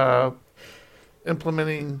to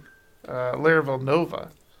implementing Laravel Nova,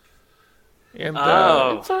 and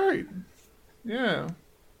it's alright. Yeah,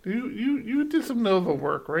 you did some Nova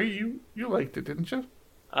work, right? You liked it, didn't you?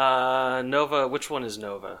 Nova. Which one is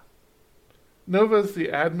Nova? Nova's the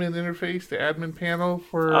admin interface, the admin panel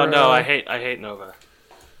for. Oh no, I hate Nova.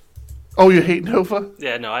 Oh, you hate Nova?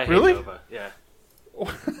 Yeah, no, I hate really? Nova. Yeah.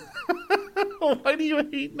 Why do you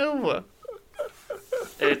hate Nova?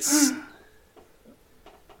 It's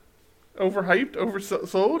overhyped,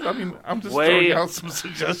 oversold. I mean, I'm just throwing out some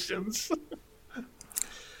suggestions.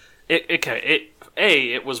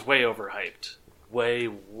 It was way overhyped. Way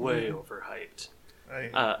overhyped.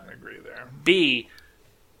 I agree there. B,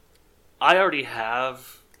 I already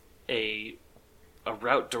have a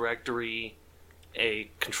route directory, a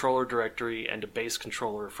controller directory, and a base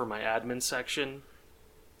controller for my admin section.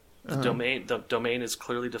 The domain is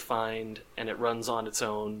clearly defined, and it runs on its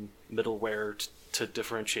own middleware to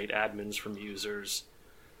differentiate admins from users.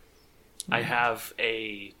 I have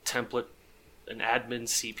a template, an admin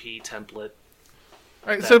CP template.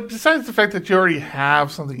 All right, so besides the fact that you already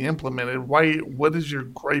have something implemented, what is your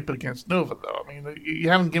gripe against Nova, though? I mean, you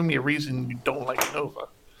haven't given me a reason you don't like Nova.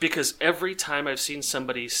 Because every time I've seen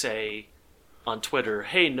somebody say on Twitter,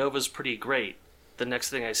 hey, Nova's pretty great, the next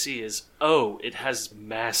thing I see is, oh, it has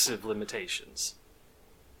massive limitations.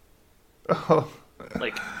 Oh.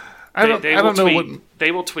 Like, I don't know what they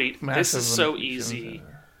will tweet, this is so easy,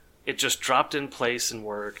 it just dropped in place and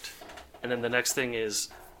worked. And then the next thing is,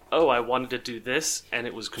 oh, I wanted to do this, and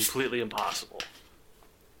it was completely impossible.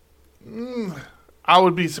 I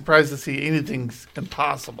would be surprised to see anything's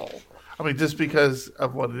impossible. I mean, just because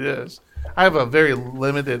of what it is. I have a very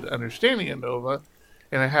limited understanding of Nova,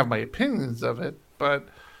 and I have my opinions of it, but,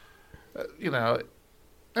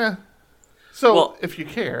 So, well, if you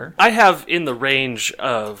care... I have in the range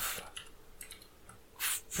of...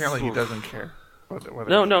 Apparently he doesn't care.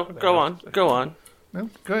 Whatever, no, go on. No,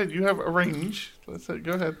 go ahead. You have a range. Go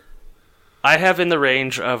ahead. I have in the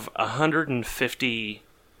range of 150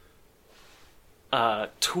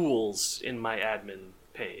 tools in my admin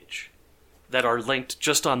page that are linked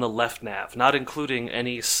just on the left nav, not including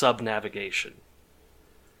any sub-navigation.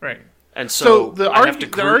 Right. And so the I have to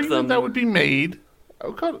group the argument them. That would be made...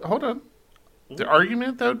 Oh, God, hold on. The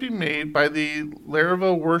argument that would be made by the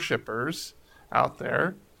Laravel worshippers out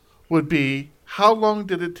there would be, how long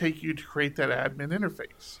did it take you to create that admin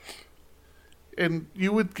interface? And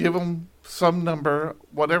you would give them some number,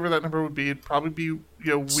 whatever that number would be. It'd probably be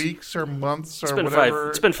weeks or months or whatever.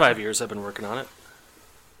 It's been 5 years I've been working on it.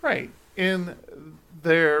 Right. And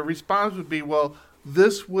their response would be, well,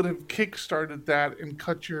 this would have kickstarted that and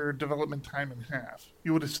cut your development time in half.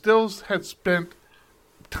 You would have still had spent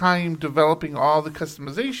time developing all the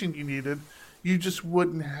customization you needed. You just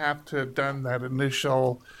wouldn't have to have done that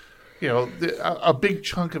initial, a big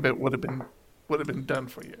chunk of it would have been done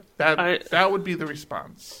for you. That would be the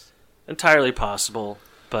response. Entirely possible,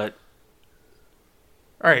 but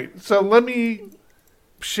all right. So let me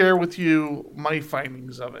share with you my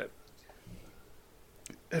findings of it,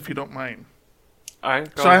 if you don't mind. All right.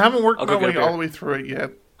 So I haven't worked my way all the way through it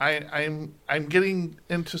yet. I'm getting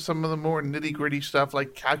into some of the more nitty gritty stuff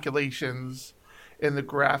like calculations and the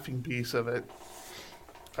graphing piece of it.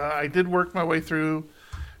 I did work my way through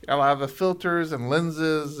a lot of the filters and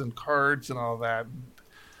lenses and cards and all that.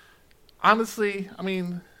 Honestly,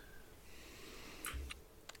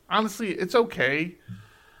 it's okay.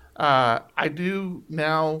 I do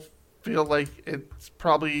now feel like it's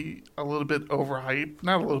probably a little bit overhyped.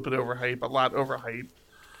 Not a little bit overhyped, a lot overhyped.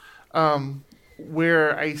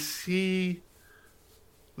 Where I see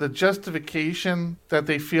the justification that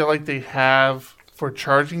they feel like they have for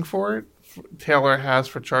charging for it, Taylor has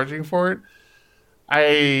for charging for it.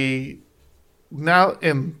 I'm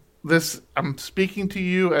speaking to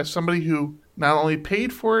you as somebody who not only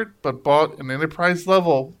paid for it, but bought an enterprise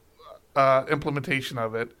level implementation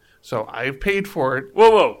of it. So I've paid for it.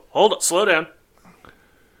 Whoa, hold up, slow down.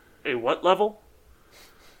 A what level?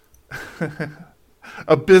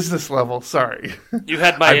 A business level, sorry. You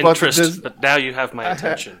had my interest, but now you have my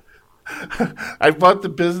attention. I bought the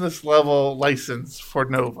business level license for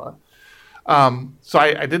Nova. So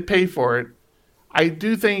I did pay for it. I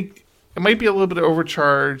do think it might be a little bit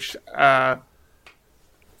overcharged. And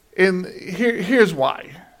here's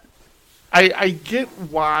why. I get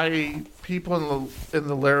why people in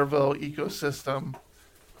the Laravel ecosystem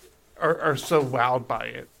are so wowed by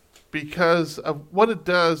it. Because of what it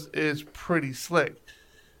does is pretty slick.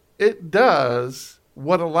 It does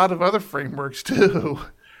what a lot of other frameworks do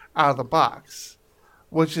out of the box,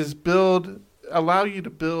 which is allow you to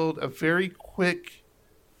build a very quick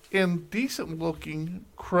and decent looking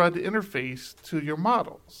CRUD interface to your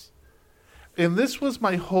models. And this was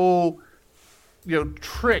my whole,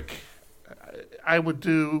 trick I would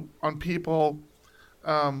do on people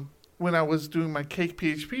when I was doing my Cake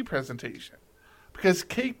PHP presentation. Because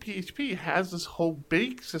Cake PHP has this whole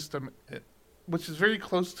bake system, which is very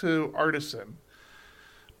close to Artisan.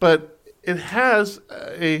 But it has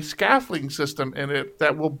a scaffolding system in it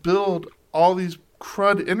that will build all these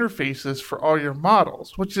CRUD interfaces for all your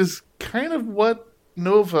models, which is kind of what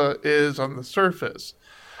Nova is on the surface.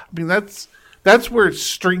 I mean, that's where its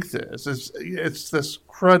strength is. It's this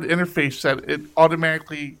CRUD interface that it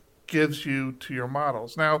automatically gives you to your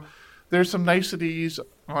models. Now, there's some niceties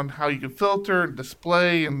on how you can filter and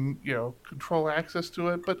display and control access to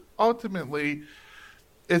it, but ultimately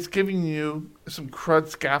it's giving you some CRUD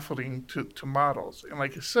scaffolding to models. And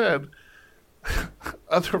like I said,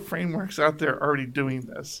 other frameworks out there are already doing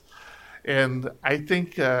this. And I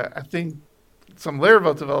think some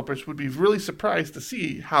Laravel developers would be really surprised to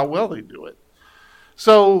see how well they do it.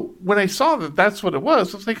 So when I saw that that's what it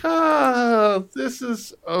was, I was like, this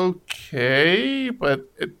is okay, but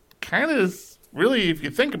it kind of is really, if you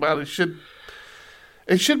think about it,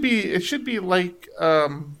 it should be like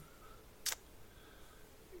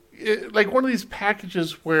like one of these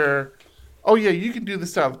packages where, oh yeah, you can do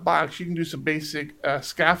this out of the box. You can do some basic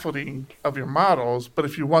scaffolding of your models, but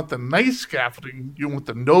if you want the nice scaffolding, you want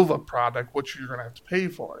the Nova product, which you're going to have to pay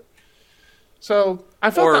for it. So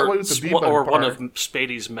I felt that way with the debug or bar. one of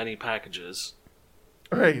Spadey's many packages.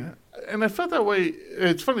 Right, and I felt that way.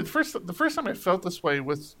 It's funny. The first time I felt this way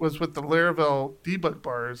was with the Laravel debug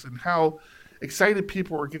bars and how excited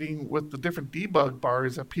people were getting with the different debug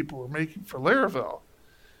bars that people were making for Laravel.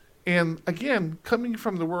 And again, coming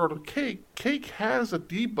from the world of Cake has a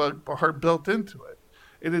debug bar built into it.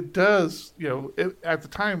 And it does, it, at the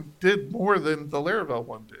time, did more than the Laravel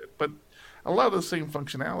one did, but a lot of the same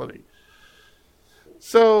functionality.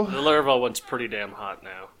 So the Laravel one's pretty damn hot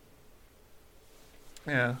now.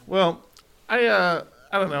 Yeah, well, I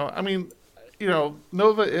don't know. I mean,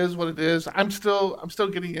 Nova is what it is. I'm still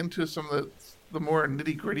getting into some of the more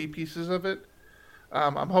nitty gritty pieces of it.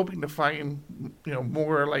 I'm hoping to find,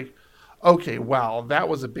 more like, okay, wow, that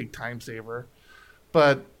was a big time saver.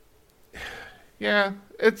 But, yeah,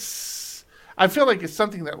 I feel like it's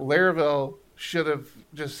something that Laravel should have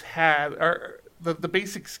just had. Or the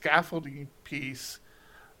basic scaffolding piece,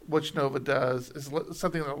 which Nova does, is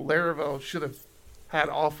something that Laravel should have had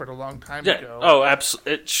offered a long time ago. Oh,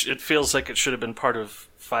 absolutely. It feels like it should have been part of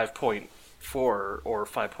 5.4 or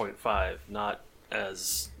 5.5, not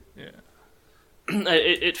as... Yeah.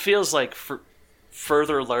 It feels like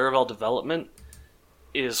further Laravel development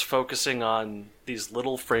is focusing on these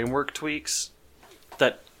little framework tweaks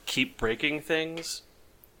that keep breaking things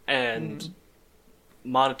and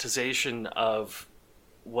monetization of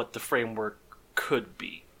what the framework could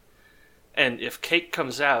be. And if Cake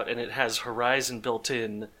comes out and it has Horizon built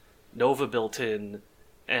in, Nova built in,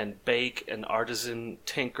 and Bake and Artisan,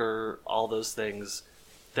 Tinker, all those things,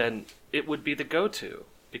 then it would be the go-to.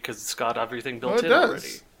 Because it's got everything built in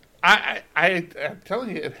already. I'm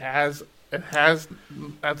telling you, it has.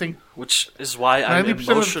 I think, which is why I'm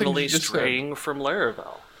emotionally straying from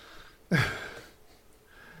Laravel.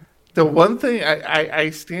 The one thing I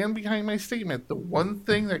stand behind my statement. The one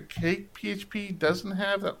thing that Cake PHP doesn't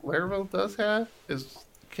have that Laravel does have is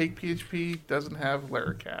Cake PHP doesn't have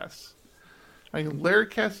Laracast. I mean,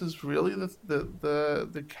 Laracast is really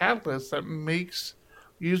the catalyst that makes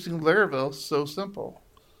using Laravel so simple.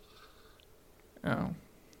 So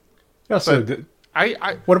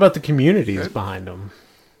what about the communities behind them?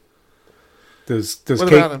 Does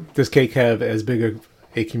Cake have as big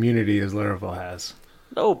a community as Laravel has?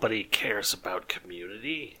 Nobody cares about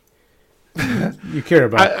community. You care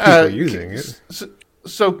about people using it.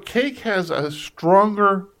 So Cake has a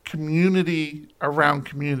stronger community around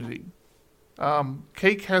community.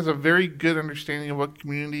 Cake has a very good understanding of what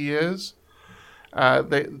community is.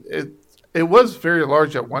 It was very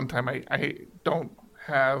large at one time. I don't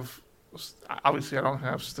have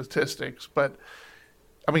statistics, but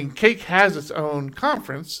I mean, Cake has its own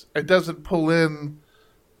conference. It doesn't pull in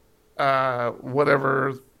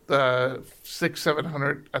whatever the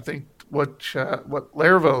 600-700. I think what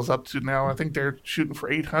Laravel is up to now. I think they're shooting for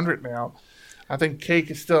 800 now. I think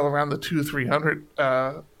Cake is still around the 200-300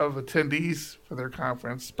 of attendees for their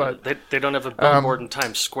conference, but they don't have a billboard in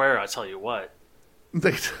Times Square. I tell you what.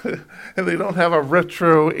 They don't have a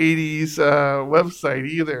retro 80s website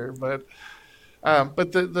either, but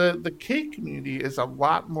the Cake community is a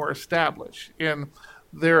lot more established, and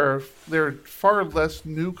there are far less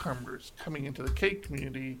newcomers coming into the Cake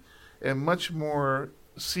community, and much more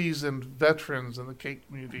seasoned veterans in the Cake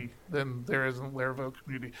community than there is in the Laravel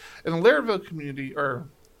community. In the Laravel community, or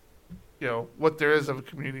what there is of a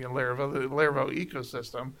community in Laravel, the Laravel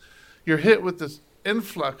ecosystem, you're hit with this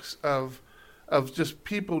influx of just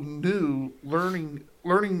people new learning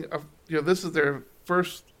of, this is their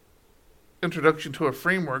first introduction to a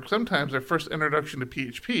framework, sometimes their first introduction to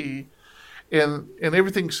PHP, and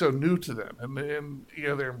everything's so new to them, and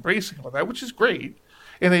they're embracing all that, which is great.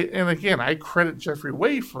 And again, I credit Jeffrey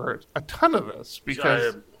Way for a ton of this,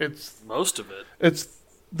 because it's most of it. It's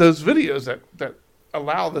those videos that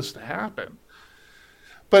allow this to happen.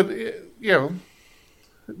 But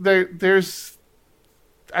there's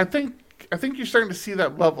I think you're starting to see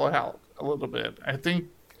that level out a little bit. I think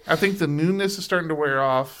the newness is starting to wear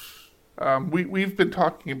off. We've been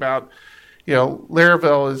talking about,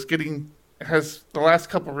 Laravel has the last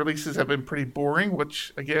couple of releases have been pretty boring,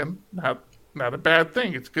 which again, not a bad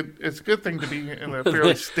thing. It's good. It's a good thing to be in a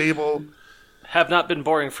fairly stable have not been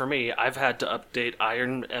boring for me. I've had to update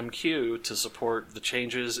Iron MQ to support the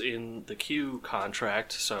changes in the Q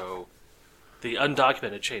contract, so the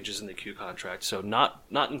undocumented changes in the Q contract. So not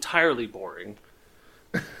entirely boring.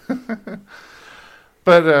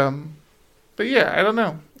 But yeah, I don't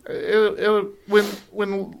know. When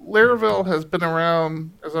Laravel has been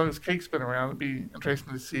around as long as Cake's been around, it'd be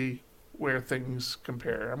interesting to see where things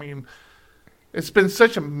compare. I mean, it's been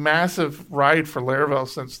such a massive ride for Laravel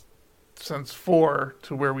since 4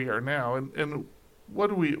 to where we are now, and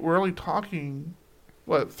we're only talking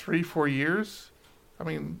 3-4 years. I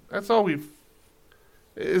mean, that's all we've.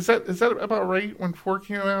 Is that about right? When 4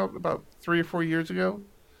 came out, about 3 or 4 years ago.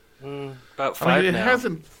 About 5 it now.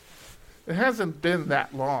 It hasn't been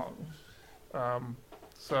that long,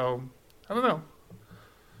 so I don't know.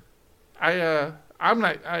 I'm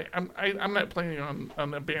not planning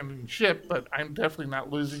on abandoning ship, but I'm definitely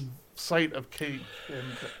not losing sight of Cake, and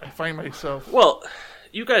I find myself. Well,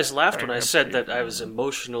 you guys laughed when I said that I was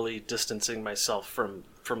emotionally distancing myself from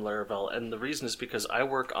Laravel, and the reason is because I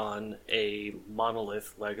work on a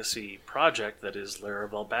monolith legacy project that is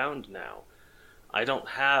Laravel bound now. I don't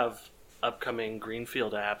have upcoming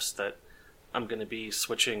greenfield apps that I'm going to be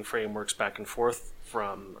switching frameworks back and forth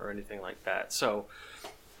from or anything like that. So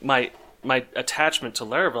my attachment to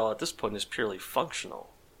Laravel at this point is purely functional.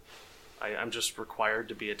 I'm just required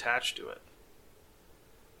to be attached to it.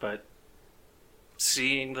 But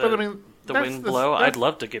seeing the wind blow, I'd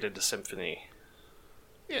love to get into Symfony.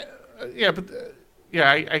 I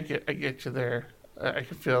get you there. I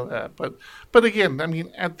can feel that, but again, I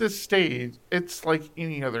mean, at this stage, it's like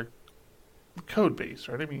any other code base,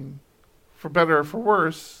 right? I mean, for better or for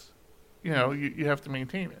worse, you have to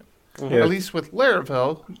maintain it. Mm-hmm. At least with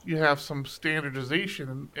Laravel, you have some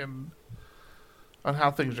standardization in on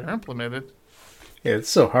how things are implemented. Yeah, it's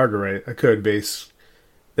so hard to write a code base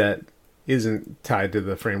that isn't tied to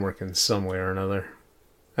the framework in some way or another.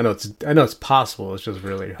 I know it's possible. It's just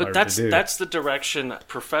really hard to do. But that's the direction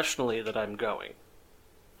professionally that I'm going.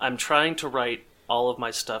 I'm trying to write all of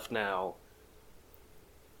my stuff now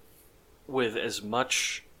with as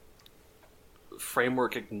much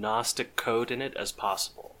framework agnostic code in it as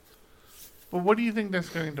possible. But what do you think that's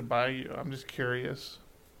going to buy you? I'm just curious.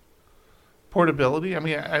 Portability? I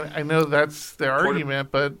mean, I know that's the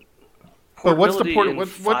argument, but what's the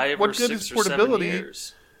what good is portability?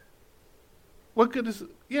 What good is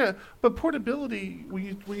but portability? When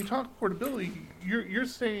you talk portability, you're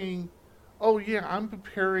saying, oh yeah, I'm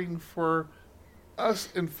preparing for us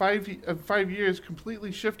in 5 years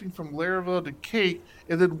completely shifting from Laravel to Cake,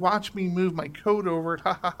 and then watch me move my code over.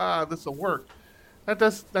 Ha ha ha! This will work.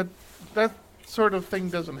 That sort of thing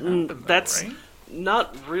doesn't happen. That's right?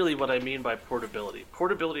 Not really what I mean by portability.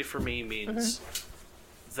 Portability for me means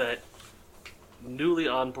that newly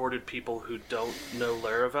onboarded people who don't know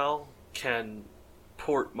Laravel can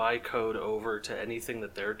port my code over to anything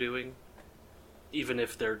that they're doing, even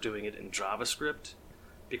if they're doing it in JavaScript,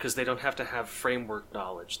 because they don't have to have framework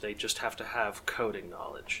knowledge. They just have to have coding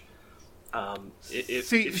knowledge. Well,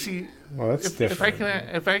 that's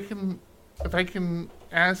different. If I can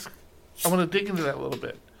ask, I want to dig into that a little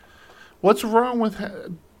bit. What's wrong with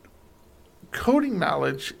coding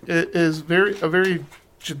knowledge? Is a very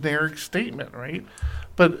generic statement, right?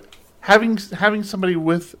 But having somebody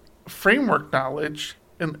with framework knowledge,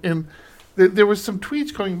 and there was some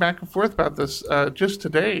tweets going back and forth about this just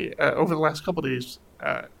today over the last couple of days,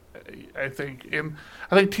 I think. And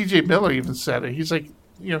I think TJ Miller even said it. He's like,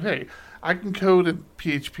 hey, I can code in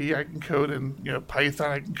PHP, I can code in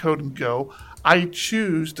Python, I can code in Go. I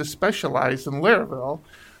choose to specialize in Laravel.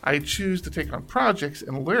 I choose to take on projects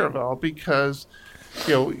in Laravel because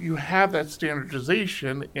you have that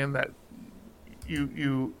standardization in that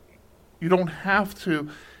you don't have to.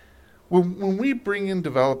 When we bring in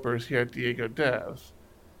developers here at Diego Dev,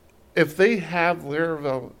 if they have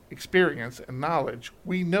Laravel experience and knowledge,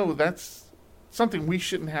 we know that's something we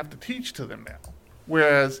shouldn't have to teach to them now.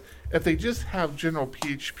 Whereas if they just have general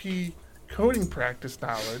PHP coding practice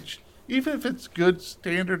knowledge, even if it's good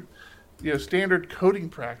standard coding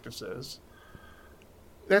practices,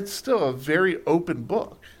 that's still a very open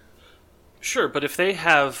book. Sure, but if they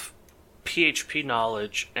have PHP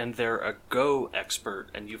knowledge and they're a Go expert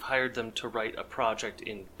and you've hired them to write a project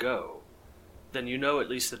in Go, then at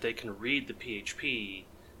least that they can read the PHP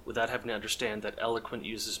without having to understand that Eloquent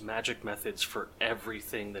uses magic methods for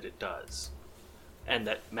everything that it does. And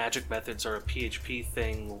that magic methods are a PHP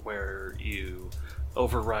thing where you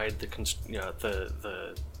override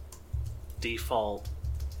the default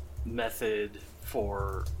method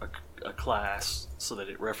for a class so that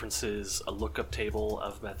it references a lookup table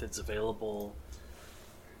of methods available.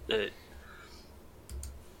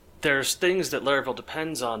 there's things that Laravel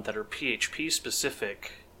depends on that are PHP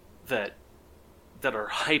specific that are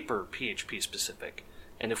hyper PHP specific.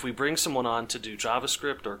 And if we bring someone on to do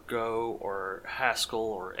JavaScript or Go or Haskell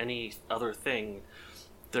or any other thing,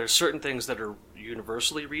 there are certain things that are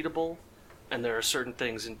universally readable, and there are certain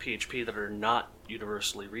things in PHP that are not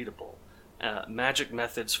universally readable. Magic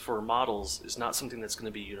methods for models is not something that's going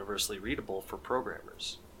to be universally readable for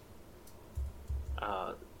programmers.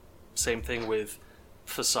 Same thing with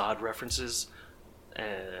facade references,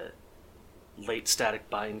 late static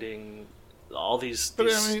binding, all these. But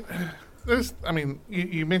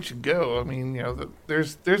you mentioned Go.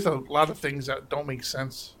 There's a lot of things that don't make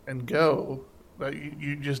sense in Go that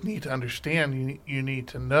you just need to understand. You need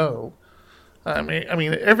to know.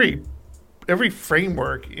 Every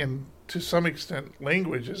framework in, to some extent,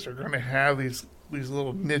 languages are going to have these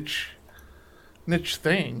little niche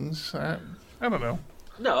things. I don't know.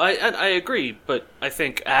 No, I agree, but I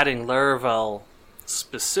think adding Laravel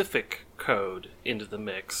specific code into the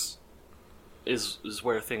mix is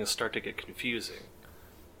where things start to get confusing.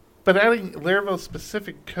 But adding Laravel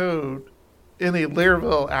specific code in a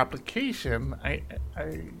Laravel application, I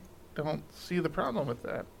don't see the problem with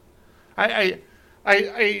that. I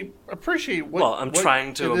appreciate what. Well, I'm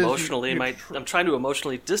trying to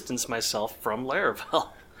emotionally distance myself from Laravel.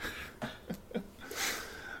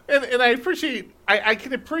 And I appreciate. I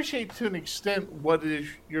can appreciate to an extent what it is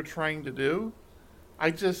you're trying to do.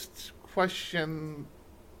 I just question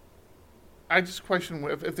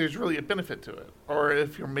if there's really a benefit to it, or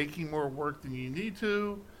if you're making more work than you need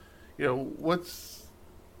to. What's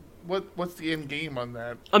the end game on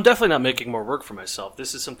that? I'm definitely not making more work for myself.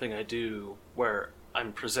 This is something I do where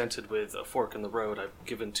I'm presented with a fork in the road. I've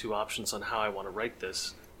given two options on how I want to write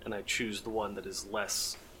this, and I choose the one that is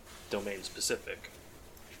less domain specific.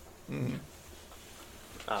 Mm.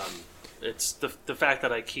 It's the fact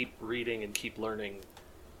that I keep reading and keep learning,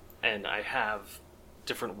 and I have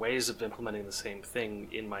different ways of implementing the same thing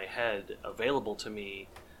in my head available to me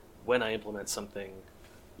when I implement something,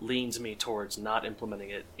 leans me towards not implementing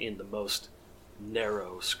it in the most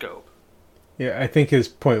narrow scope. Yeah, I think his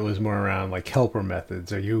point was more around like helper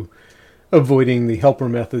methods. Are you avoiding the helper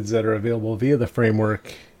methods that are available via the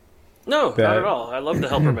framework? No, not at all. I love the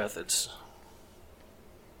helper methods.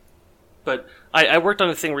 But I worked on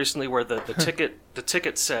a thing recently where the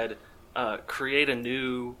ticket said create a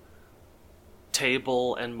new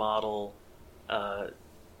table and model,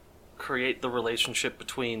 create the relationship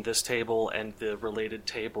between this table and the related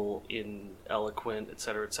table in Eloquent,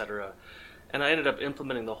 etc., etc. And I ended up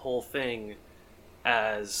implementing the whole thing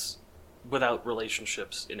as without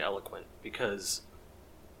relationships in Eloquent, because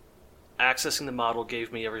accessing the model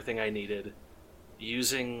gave me everything I needed.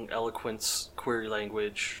 Using Eloquent's query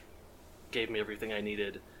language gave me everything I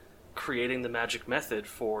needed. Creating the magic method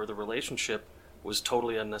for the relationship was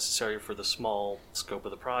totally unnecessary for the small scope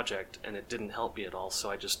of the project, and it didn't help me at all, so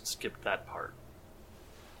I just skipped that part.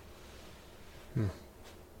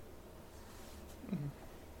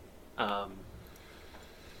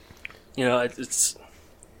 It's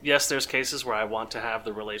yes, there's cases where I want to have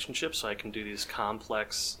the relationship so I can do these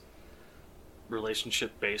complex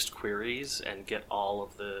relationship-based queries and get all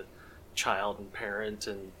of the child and parent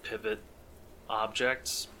and pivot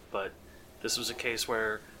objects, but this was a case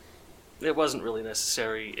where it wasn't really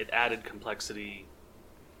necessary. It added complexity,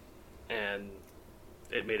 and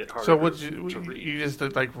it made it harder. So what to read. You just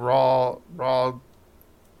did like raw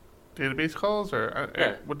database calls, or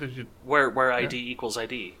yeah. What did you? Where ID equals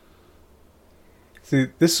ID. See,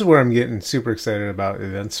 this is where I'm getting super excited about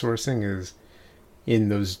event sourcing. Is in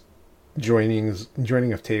those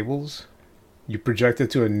joining of tables, you project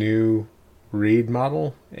it to a new read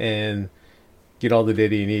model and get all the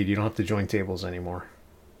data you need. You don't have to join tables anymore.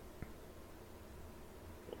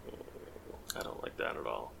 I don't like that at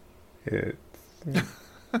all. Yeah.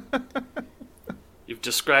 You've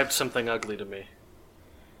described something ugly to me.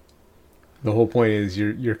 The whole point is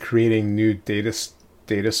you're creating new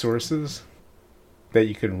data sources that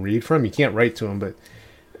you can read from. You can't write to them, but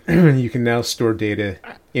you can now store data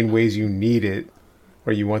in ways you need it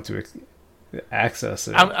or you want to access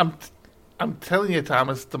it. I'm telling you,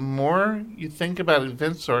 Thomas, the more you think about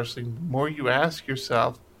event sourcing, the more you ask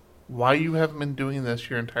yourself why you haven't been doing this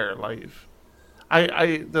your entire life.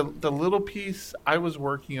 The little piece I was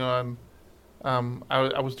working on,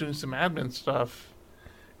 I was doing some admin stuff,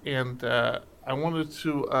 and I wanted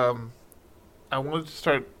to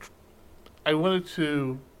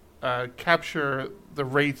capture the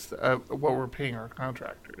rates of what we're paying our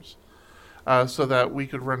contractors, so that we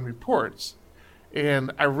could run reports.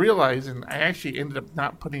 And I realized, and I actually ended up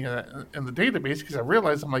not putting it in the database because I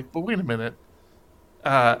realized, I'm like, but wait a minute.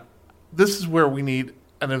 this is where we need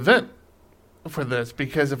an event for this,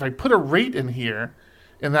 because if I put a rate in here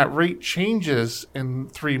and that rate changes in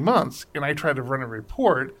 3 months and I try to run a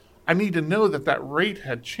report, I need to know that that rate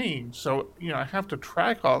had changed. So, I have to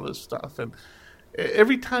track all this stuff. And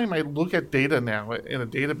every time I look at data now in a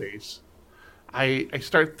database, I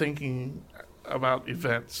start thinking about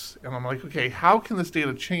events. And I'm like, okay, how can this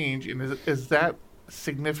data change? And is that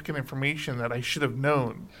significant information that I should have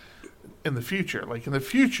known in the future? Like in the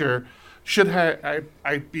future, should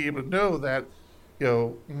I be able to know that,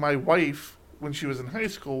 my wife, when she was in high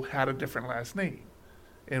school, had a different last name?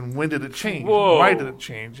 And when did it change? Whoa. Why did it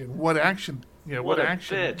change? And what action, what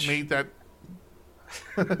action bitch. made that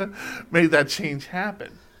made that change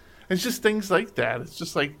happen? It's just things like that. It's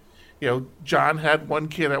just like, John had one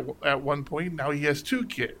kid at one point. Now he has 2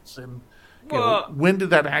 kids. And when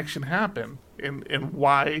did that action happen? And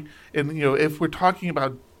why? And, if we're talking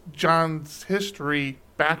about John's history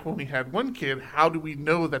back when we had 1 kid, how do we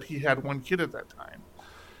know that he had 1 kid at that time?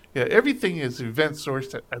 Yeah, everything is event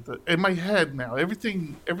sourced in my head now.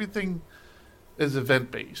 Everything is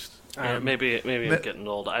event based. Maybe I'm getting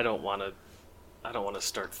old. I don't want to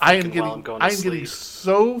start thinking while I'm going to sleep. I'm getting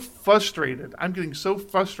so frustrated. I'm getting so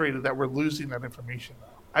frustrated that we're losing that information now.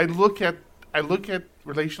 I look at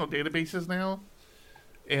relational databases now,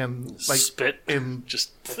 and spit and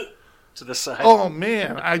just to the side. Oh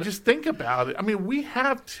man, I just think about it. I mean, we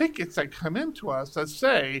have tickets that come into us that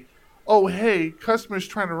say, "Oh, hey, customers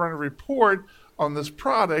trying to run a report on this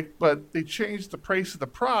product, but they changed the price of the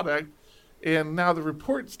product, and now the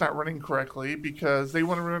report's not running correctly because they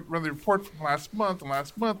want to run the report from last month, and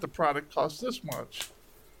last month the product cost this much."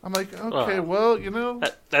 I'm like, okay, well,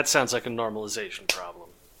 that sounds like a normalization problem.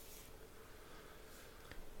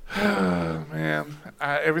 Man,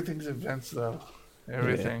 everything's events though.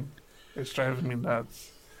 Everything. Yeah. It's driving me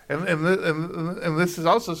nuts. And this is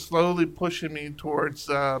also slowly pushing me towards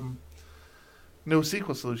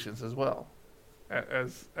NoSQL solutions as well,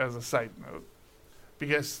 as a side note,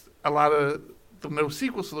 because a lot of the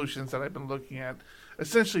NoSQL solutions that I've been looking at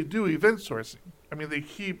essentially do event sourcing. I mean, they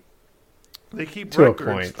keep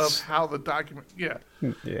records of how the document. Yeah.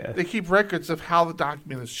 They keep records of how the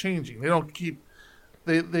document is changing. They don't keep.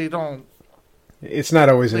 They don't. It's not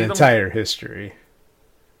always an entire history.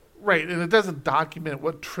 Right, and it doesn't document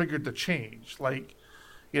what triggered the change. Like,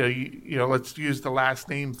 let's use the last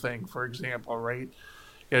name thing, for example, right?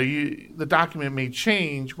 The document may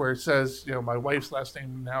change where it says, my wife's last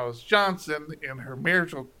name now is Johnson, and her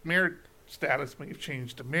marriage status may have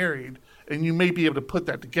changed to married, and you may be able to put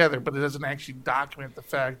that together, but it doesn't actually document the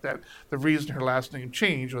fact that the reason her last name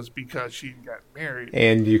changed was because she got married.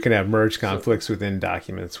 And you can have merge conflicts within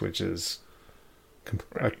documents, which is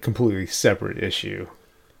a completely separate issue.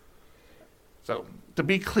 So, to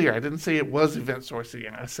be clear, I didn't say it was event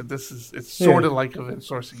sourcing. I said it's sort of like event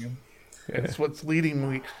sourcing. It's what's leading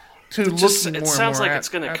me to looking more and more. It sounds like it's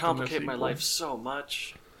going to complicate my life so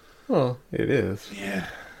much. Well, it is. Yeah,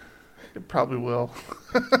 it probably will.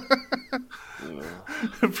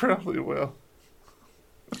 It probably will.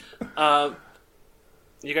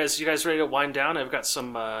 You guys ready to wind down? I've got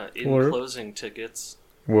some closing tickets.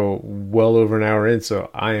 Well over an hour in,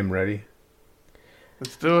 so I am ready.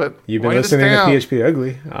 Let's do it. You've been listening to PHP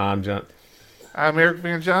Ugly. I'm John. I'm Eric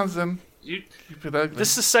Van Johnson. Keep it ugly. This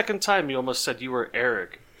is the second time you almost said you were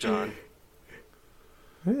Eric, John.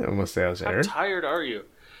 I almost say I was Eric. How tired are you?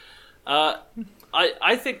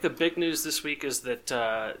 I think the big news this week is that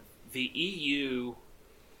the EU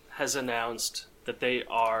has announced that they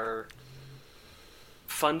are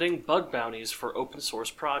funding bug bounties for open source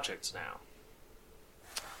projects now.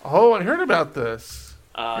 Oh, I heard about this.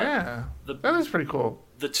 That is pretty cool.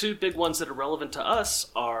 The 2 big ones that are relevant to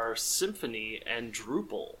us are Symfony and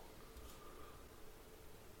Drupal.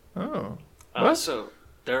 Oh, so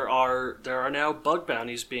there are now bug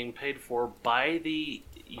bounties being paid for by the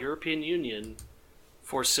European Union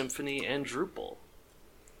for Symfony and Drupal.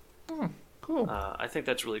 Oh, cool. I think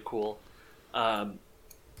that's really cool.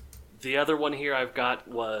 The other one here I've got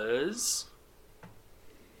was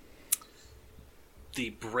the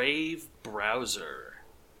Brave browser.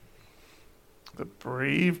 The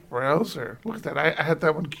Brave browser. Look at that. I had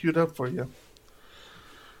that one queued up for you.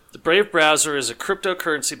 The Brave browser is a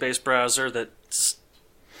cryptocurrency-based browser that's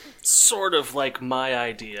sort of like my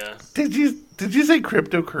idea. Did you say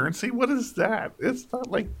cryptocurrency? What is that? It's not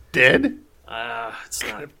like dead? It's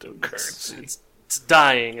not. Cryptocurrency. It's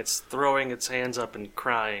dying. It's throwing its hands up and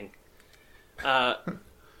crying.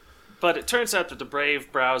 But it turns out that the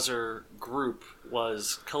Brave browser group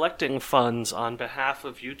was collecting funds on behalf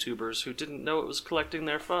of YouTubers who didn't know it was collecting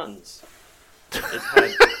their funds. It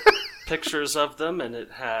had pictures of them, and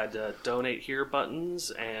it had donate here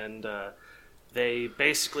buttons, and they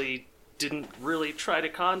basically didn't really try to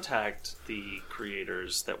contact the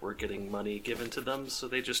creators that were getting money given to them, so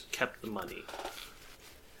they just kept the money.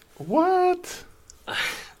 What?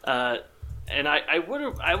 And I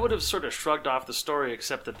would have sort of shrugged off the story,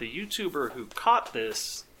 except that the YouTuber who caught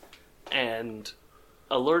this and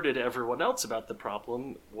alerted everyone else about the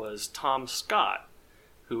problem was Tom Scott,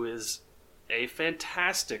 who is a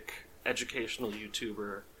fantastic educational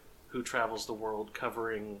YouTuber who travels the world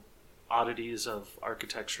covering oddities of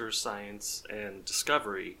architecture, science, and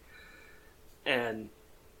discovery. And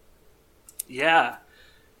yeah,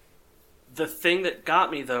 the thing that got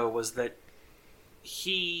me though was that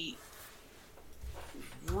he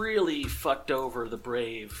really fucked over the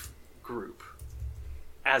Brave group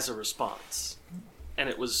as a response. And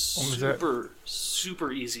it was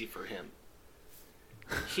super easy for him.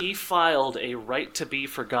 He filed a right to be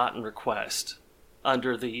forgotten request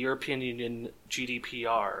under the European Union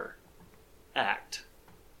GDPR Act,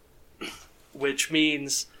 which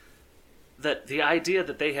means that the idea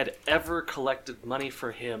that they had ever collected money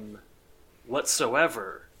for him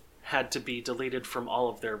whatsoever had to be deleted from all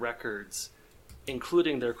of their records,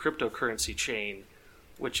 including their cryptocurrency chain,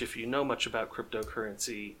 which, if you know much about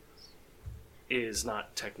cryptocurrency, is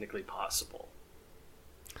not technically possible.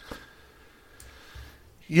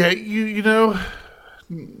 Yeah, you know,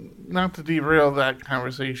 not to derail that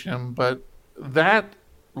conversation, but that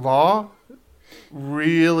law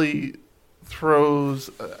really throws,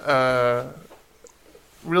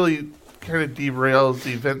 really kind of derails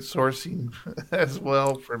the event sourcing as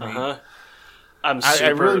well for me. Uh-huh. I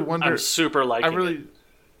really wonder. I'm super liking it.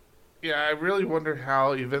 Yeah, I really wonder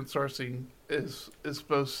how event sourcing is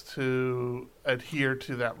supposed to adhere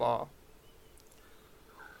to that law.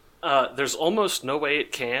 There's almost no way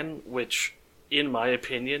it can, which, in my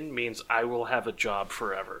opinion, means I will have a job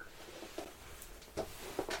forever.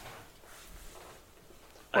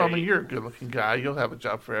 Well, I mean, you're a good-looking guy. You'll have a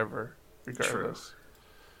job forever, regardless.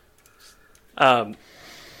 True.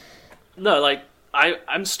 No, like,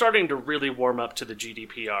 I'm starting to really warm up to the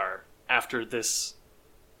GDPR after this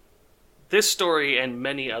story and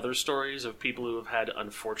many other stories of people who have had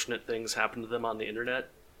unfortunate things happen to them on the internet.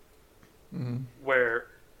 Mm-hmm. Where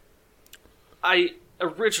I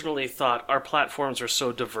originally thought our platforms are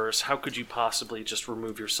so diverse, how could you possibly just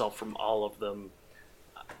remove yourself from all of them?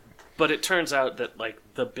 But it turns out that, like,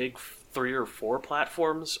 the big 3 or 4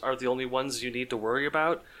 platforms are the only ones you need to worry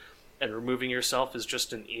about, and removing yourself is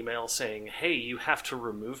just an email saying, hey, you have to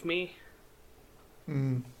remove me.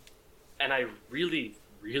 Mm. And I really,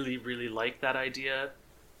 really, really like that idea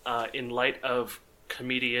in light of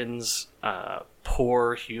comedians'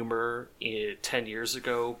 poor humor 10 years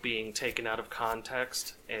ago being taken out of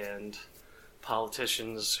context, and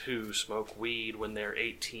politicians who smoke weed when they're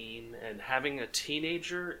 18, and having a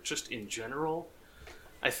teenager just in general.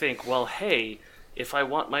 I think, well, hey, if I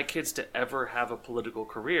want my kids to ever have a political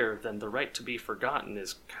career, then the right to be forgotten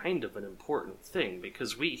is kind of an important thing,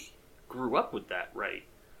 because we grew up with that right.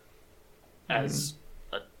 As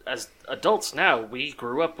adults now, we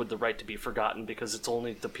grew up with the right to be forgotten because it's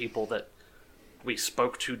only the people that we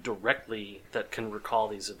spoke to directly that can recall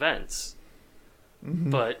these events. Mm-hmm.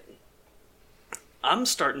 But I'm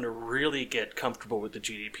starting to really get comfortable with the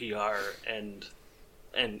GDPR and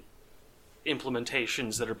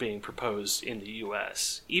implementations that are being proposed in the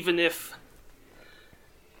US. Even if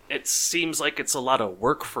it seems like it's a lot of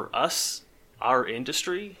work for us, our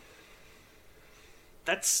industry,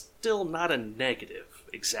 that's still not a negative.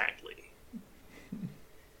 Exactly.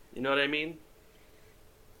 You know what I mean?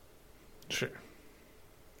 Sure.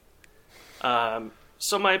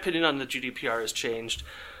 So my opinion on the GDPR has changed.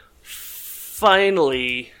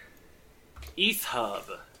 Finally,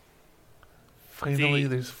 ETHHub. Finally,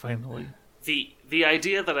 there's finally. The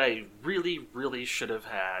idea that I really, really should have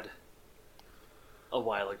had a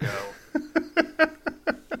while ago.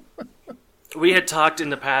 We had talked in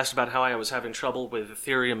the past about how I was having trouble with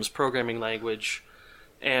Ethereum's programming language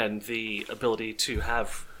and the ability to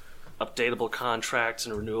have updatable contracts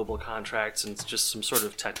and renewable contracts, and just some sort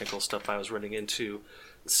of technical stuff I was running into.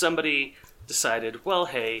 Somebody decided, well,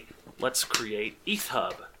 hey, let's create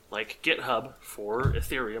ETHHub, like GitHub for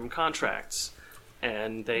Ethereum contracts.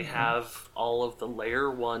 And they have all of the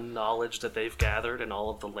layer 1 knowledge that they've gathered and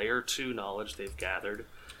all of the layer 2 knowledge they've gathered.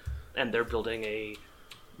 And they're building a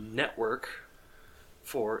network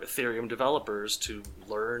for Ethereum developers to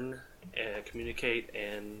learn and communicate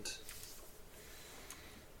and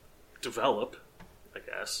develop, I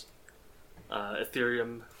guess,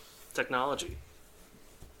 Ethereum technology.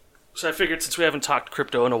 So I figured, since we haven't talked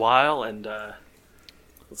crypto in a while, and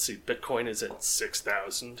Let's see, Bitcoin is at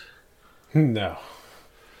 6,000. No.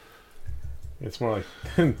 It's more like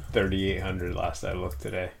 3,800 last I looked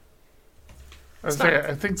today. I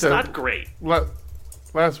think it's not great. Last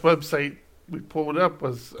website we pulled up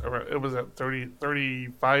was at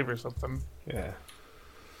 35 or something. Yeah.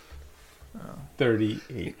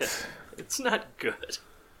 38. Yeah, it's not good.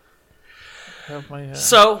 My,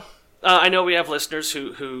 So, I know we have listeners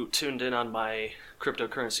who tuned in on my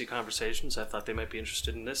cryptocurrency conversations. I thought they might be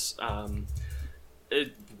interested in this.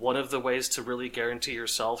 One of the ways to really guarantee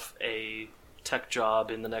yourself a tech job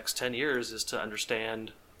in the next 10 years is to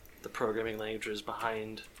understand the programming languages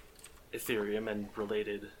behind Ethereum and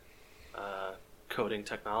related coding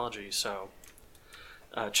technology. So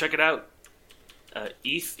check it out,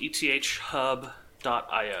 ethhub.io.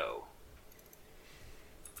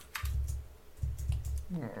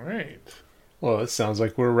 All right. Well, it sounds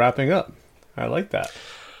like we're wrapping up. I like that.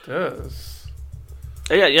 It does.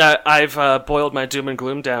 Yeah. I've boiled my doom and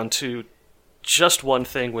gloom down to just one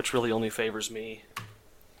thing, which really only favors me.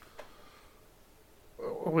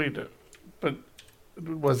 Wait, but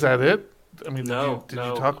was that it? I mean, No, did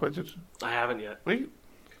you talk about it? I haven't yet. Wait,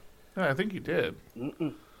 no, I think you did.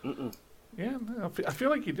 Mm-mm. Yeah, no, I feel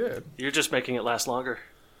like you did. You're just making it last longer.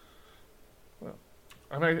 Well,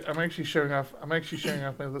 I'm actually showing off. I'm actually showing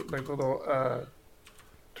off my little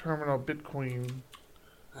terminal Bitcoin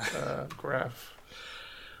graph.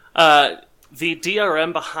 The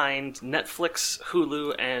DRM behind Netflix,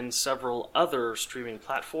 Hulu, and several other streaming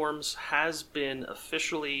platforms has been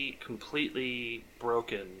officially completely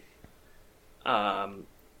broken.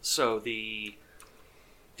 So the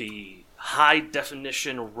high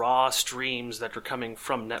definition raw streams that are coming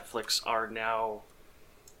from Netflix are now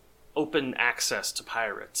open access to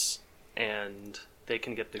pirates, and they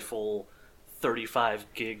can get the full 35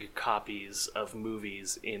 gig copies of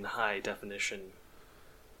movies in high definition,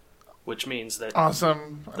 which means that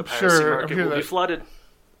awesome. the piracy market will be flooded.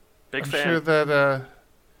 Big fan. I'm sure that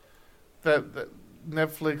that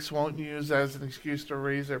Netflix won't use as an excuse to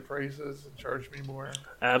raise their prices and charge me more.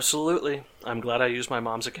 Absolutely. I'm glad I used my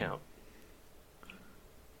mom's account.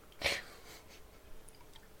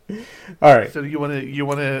 All right. So you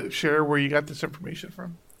want to share where you got this information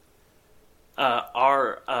from?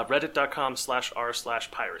 Our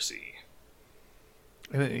reddit.com/r/piracy.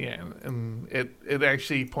 And it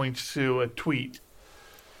actually points to a tweet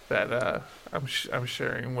that I'm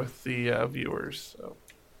sharing with the viewers. So.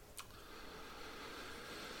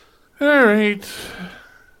 All right.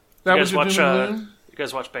 That you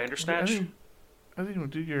guys watch Bandersnatch? I didn't even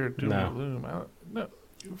do your doom and gloom. No,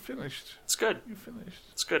 you finished. It's good. You finished.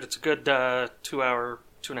 It's good. It's a good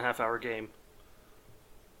 2.5 hour game.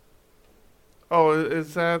 Oh,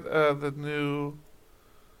 is that the new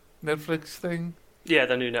Netflix thing? Yeah,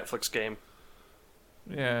 the new Netflix game.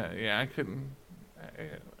 Yeah. I couldn't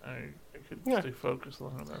stay focused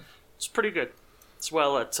long enough. It's pretty good. It's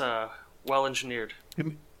well engineered.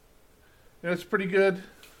 It's pretty good.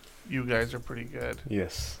 You guys are pretty good.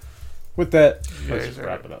 Yes. With that, let's just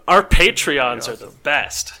wrap it up. Our Patreons are the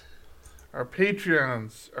best. Our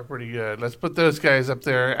Patreons are pretty good. Let's put those guys up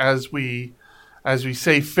there as we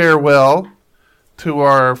say farewell to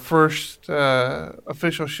our first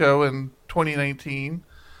official show in 2019.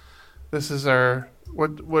 This is our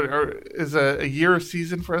is a year of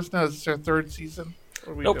season for us now? Is this our third season?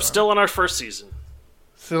 Nope, still on our first season.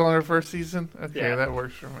 Still on our first season? Okay, yeah. That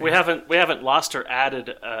works for me. We haven't lost or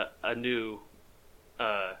added a new.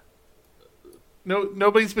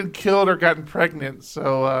 Nobody's been killed or gotten pregnant,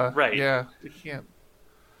 so right. Yeah, we can't.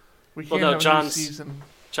 We well, can't no, have a new season.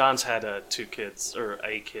 John's had 2 kids or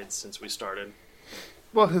a kid since we started.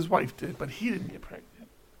 Well, his wife did, but he didn't get pregnant.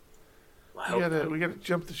 Well, we gotta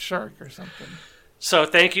jump the shark or something. So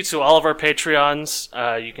thank you to all of our Patreons.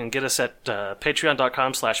 You can get us at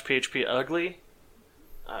patreon.com/phpugly.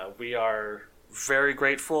 We are very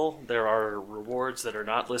grateful. There are rewards that are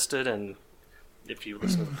not listed, and if you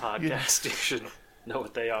listen to the podcast, you should know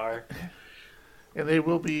what they are. And they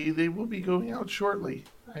will be going out shortly.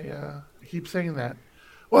 I keep saying that.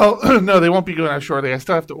 Well, no, they won't be going out shortly. I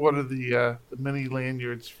still have to order the mini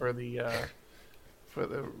lanyards for the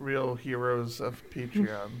real heroes of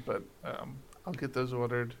Patreon, but I'll get those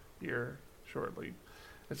ordered here shortly.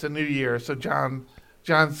 It's a new year, so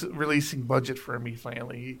John's releasing budget for me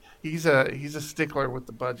finally. He's a stickler with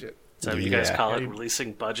the budget. Is that what you guys call it?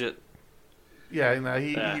 Releasing budget? Yeah,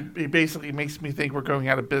 he basically makes me think we're going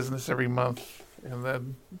out of business every month, and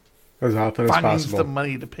then as often as finds possible. the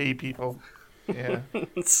money to pay people. Yeah.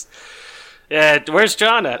 Yeah. Where's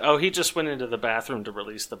John at? Oh, he just went into the bathroom to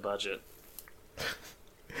release the budget.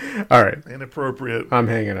 All right. Inappropriate. I'm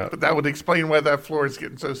hanging up. But that would explain why that floor is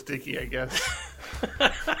getting so sticky, I guess.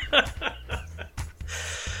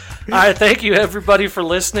 All right, thank you everybody for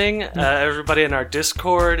listening. Everybody in our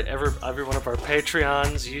Discord, every one of our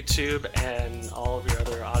Patreons, YouTube, and all of your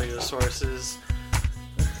other audio sources.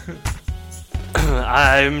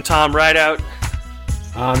 I'm Tom Rideout.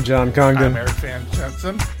 I'm John Congdon. I'm Eric Van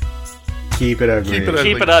Jensen. Keep it ugly. Keep it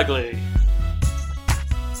ugly. Keep it ugly.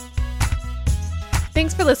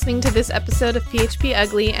 Thanks for listening to this episode of PHP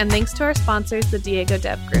Ugly, and thanks to our sponsors, the Diego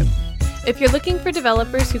Dev Group. If you're looking for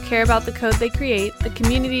developers who care about the code they create, the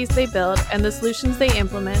communities they build, and the solutions they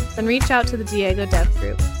implement, then reach out to the Diego Dev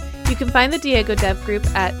Group. You can find the Diego Dev Group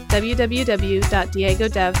at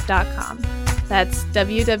www.diegodev.com. That's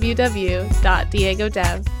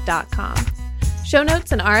www.diegodev.com. Show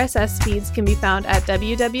notes and RSS feeds can be found at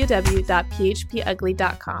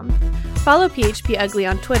www.phpugly.com. Follow PHP Ugly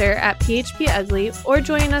on Twitter at PHP Ugly or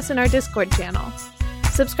join us in our Discord channel.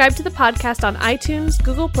 Subscribe to the podcast on iTunes,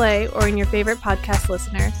 Google Play, or in your favorite podcast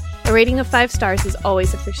listener. A rating of 5 stars is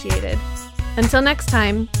always appreciated. Until next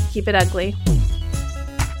time, keep it ugly.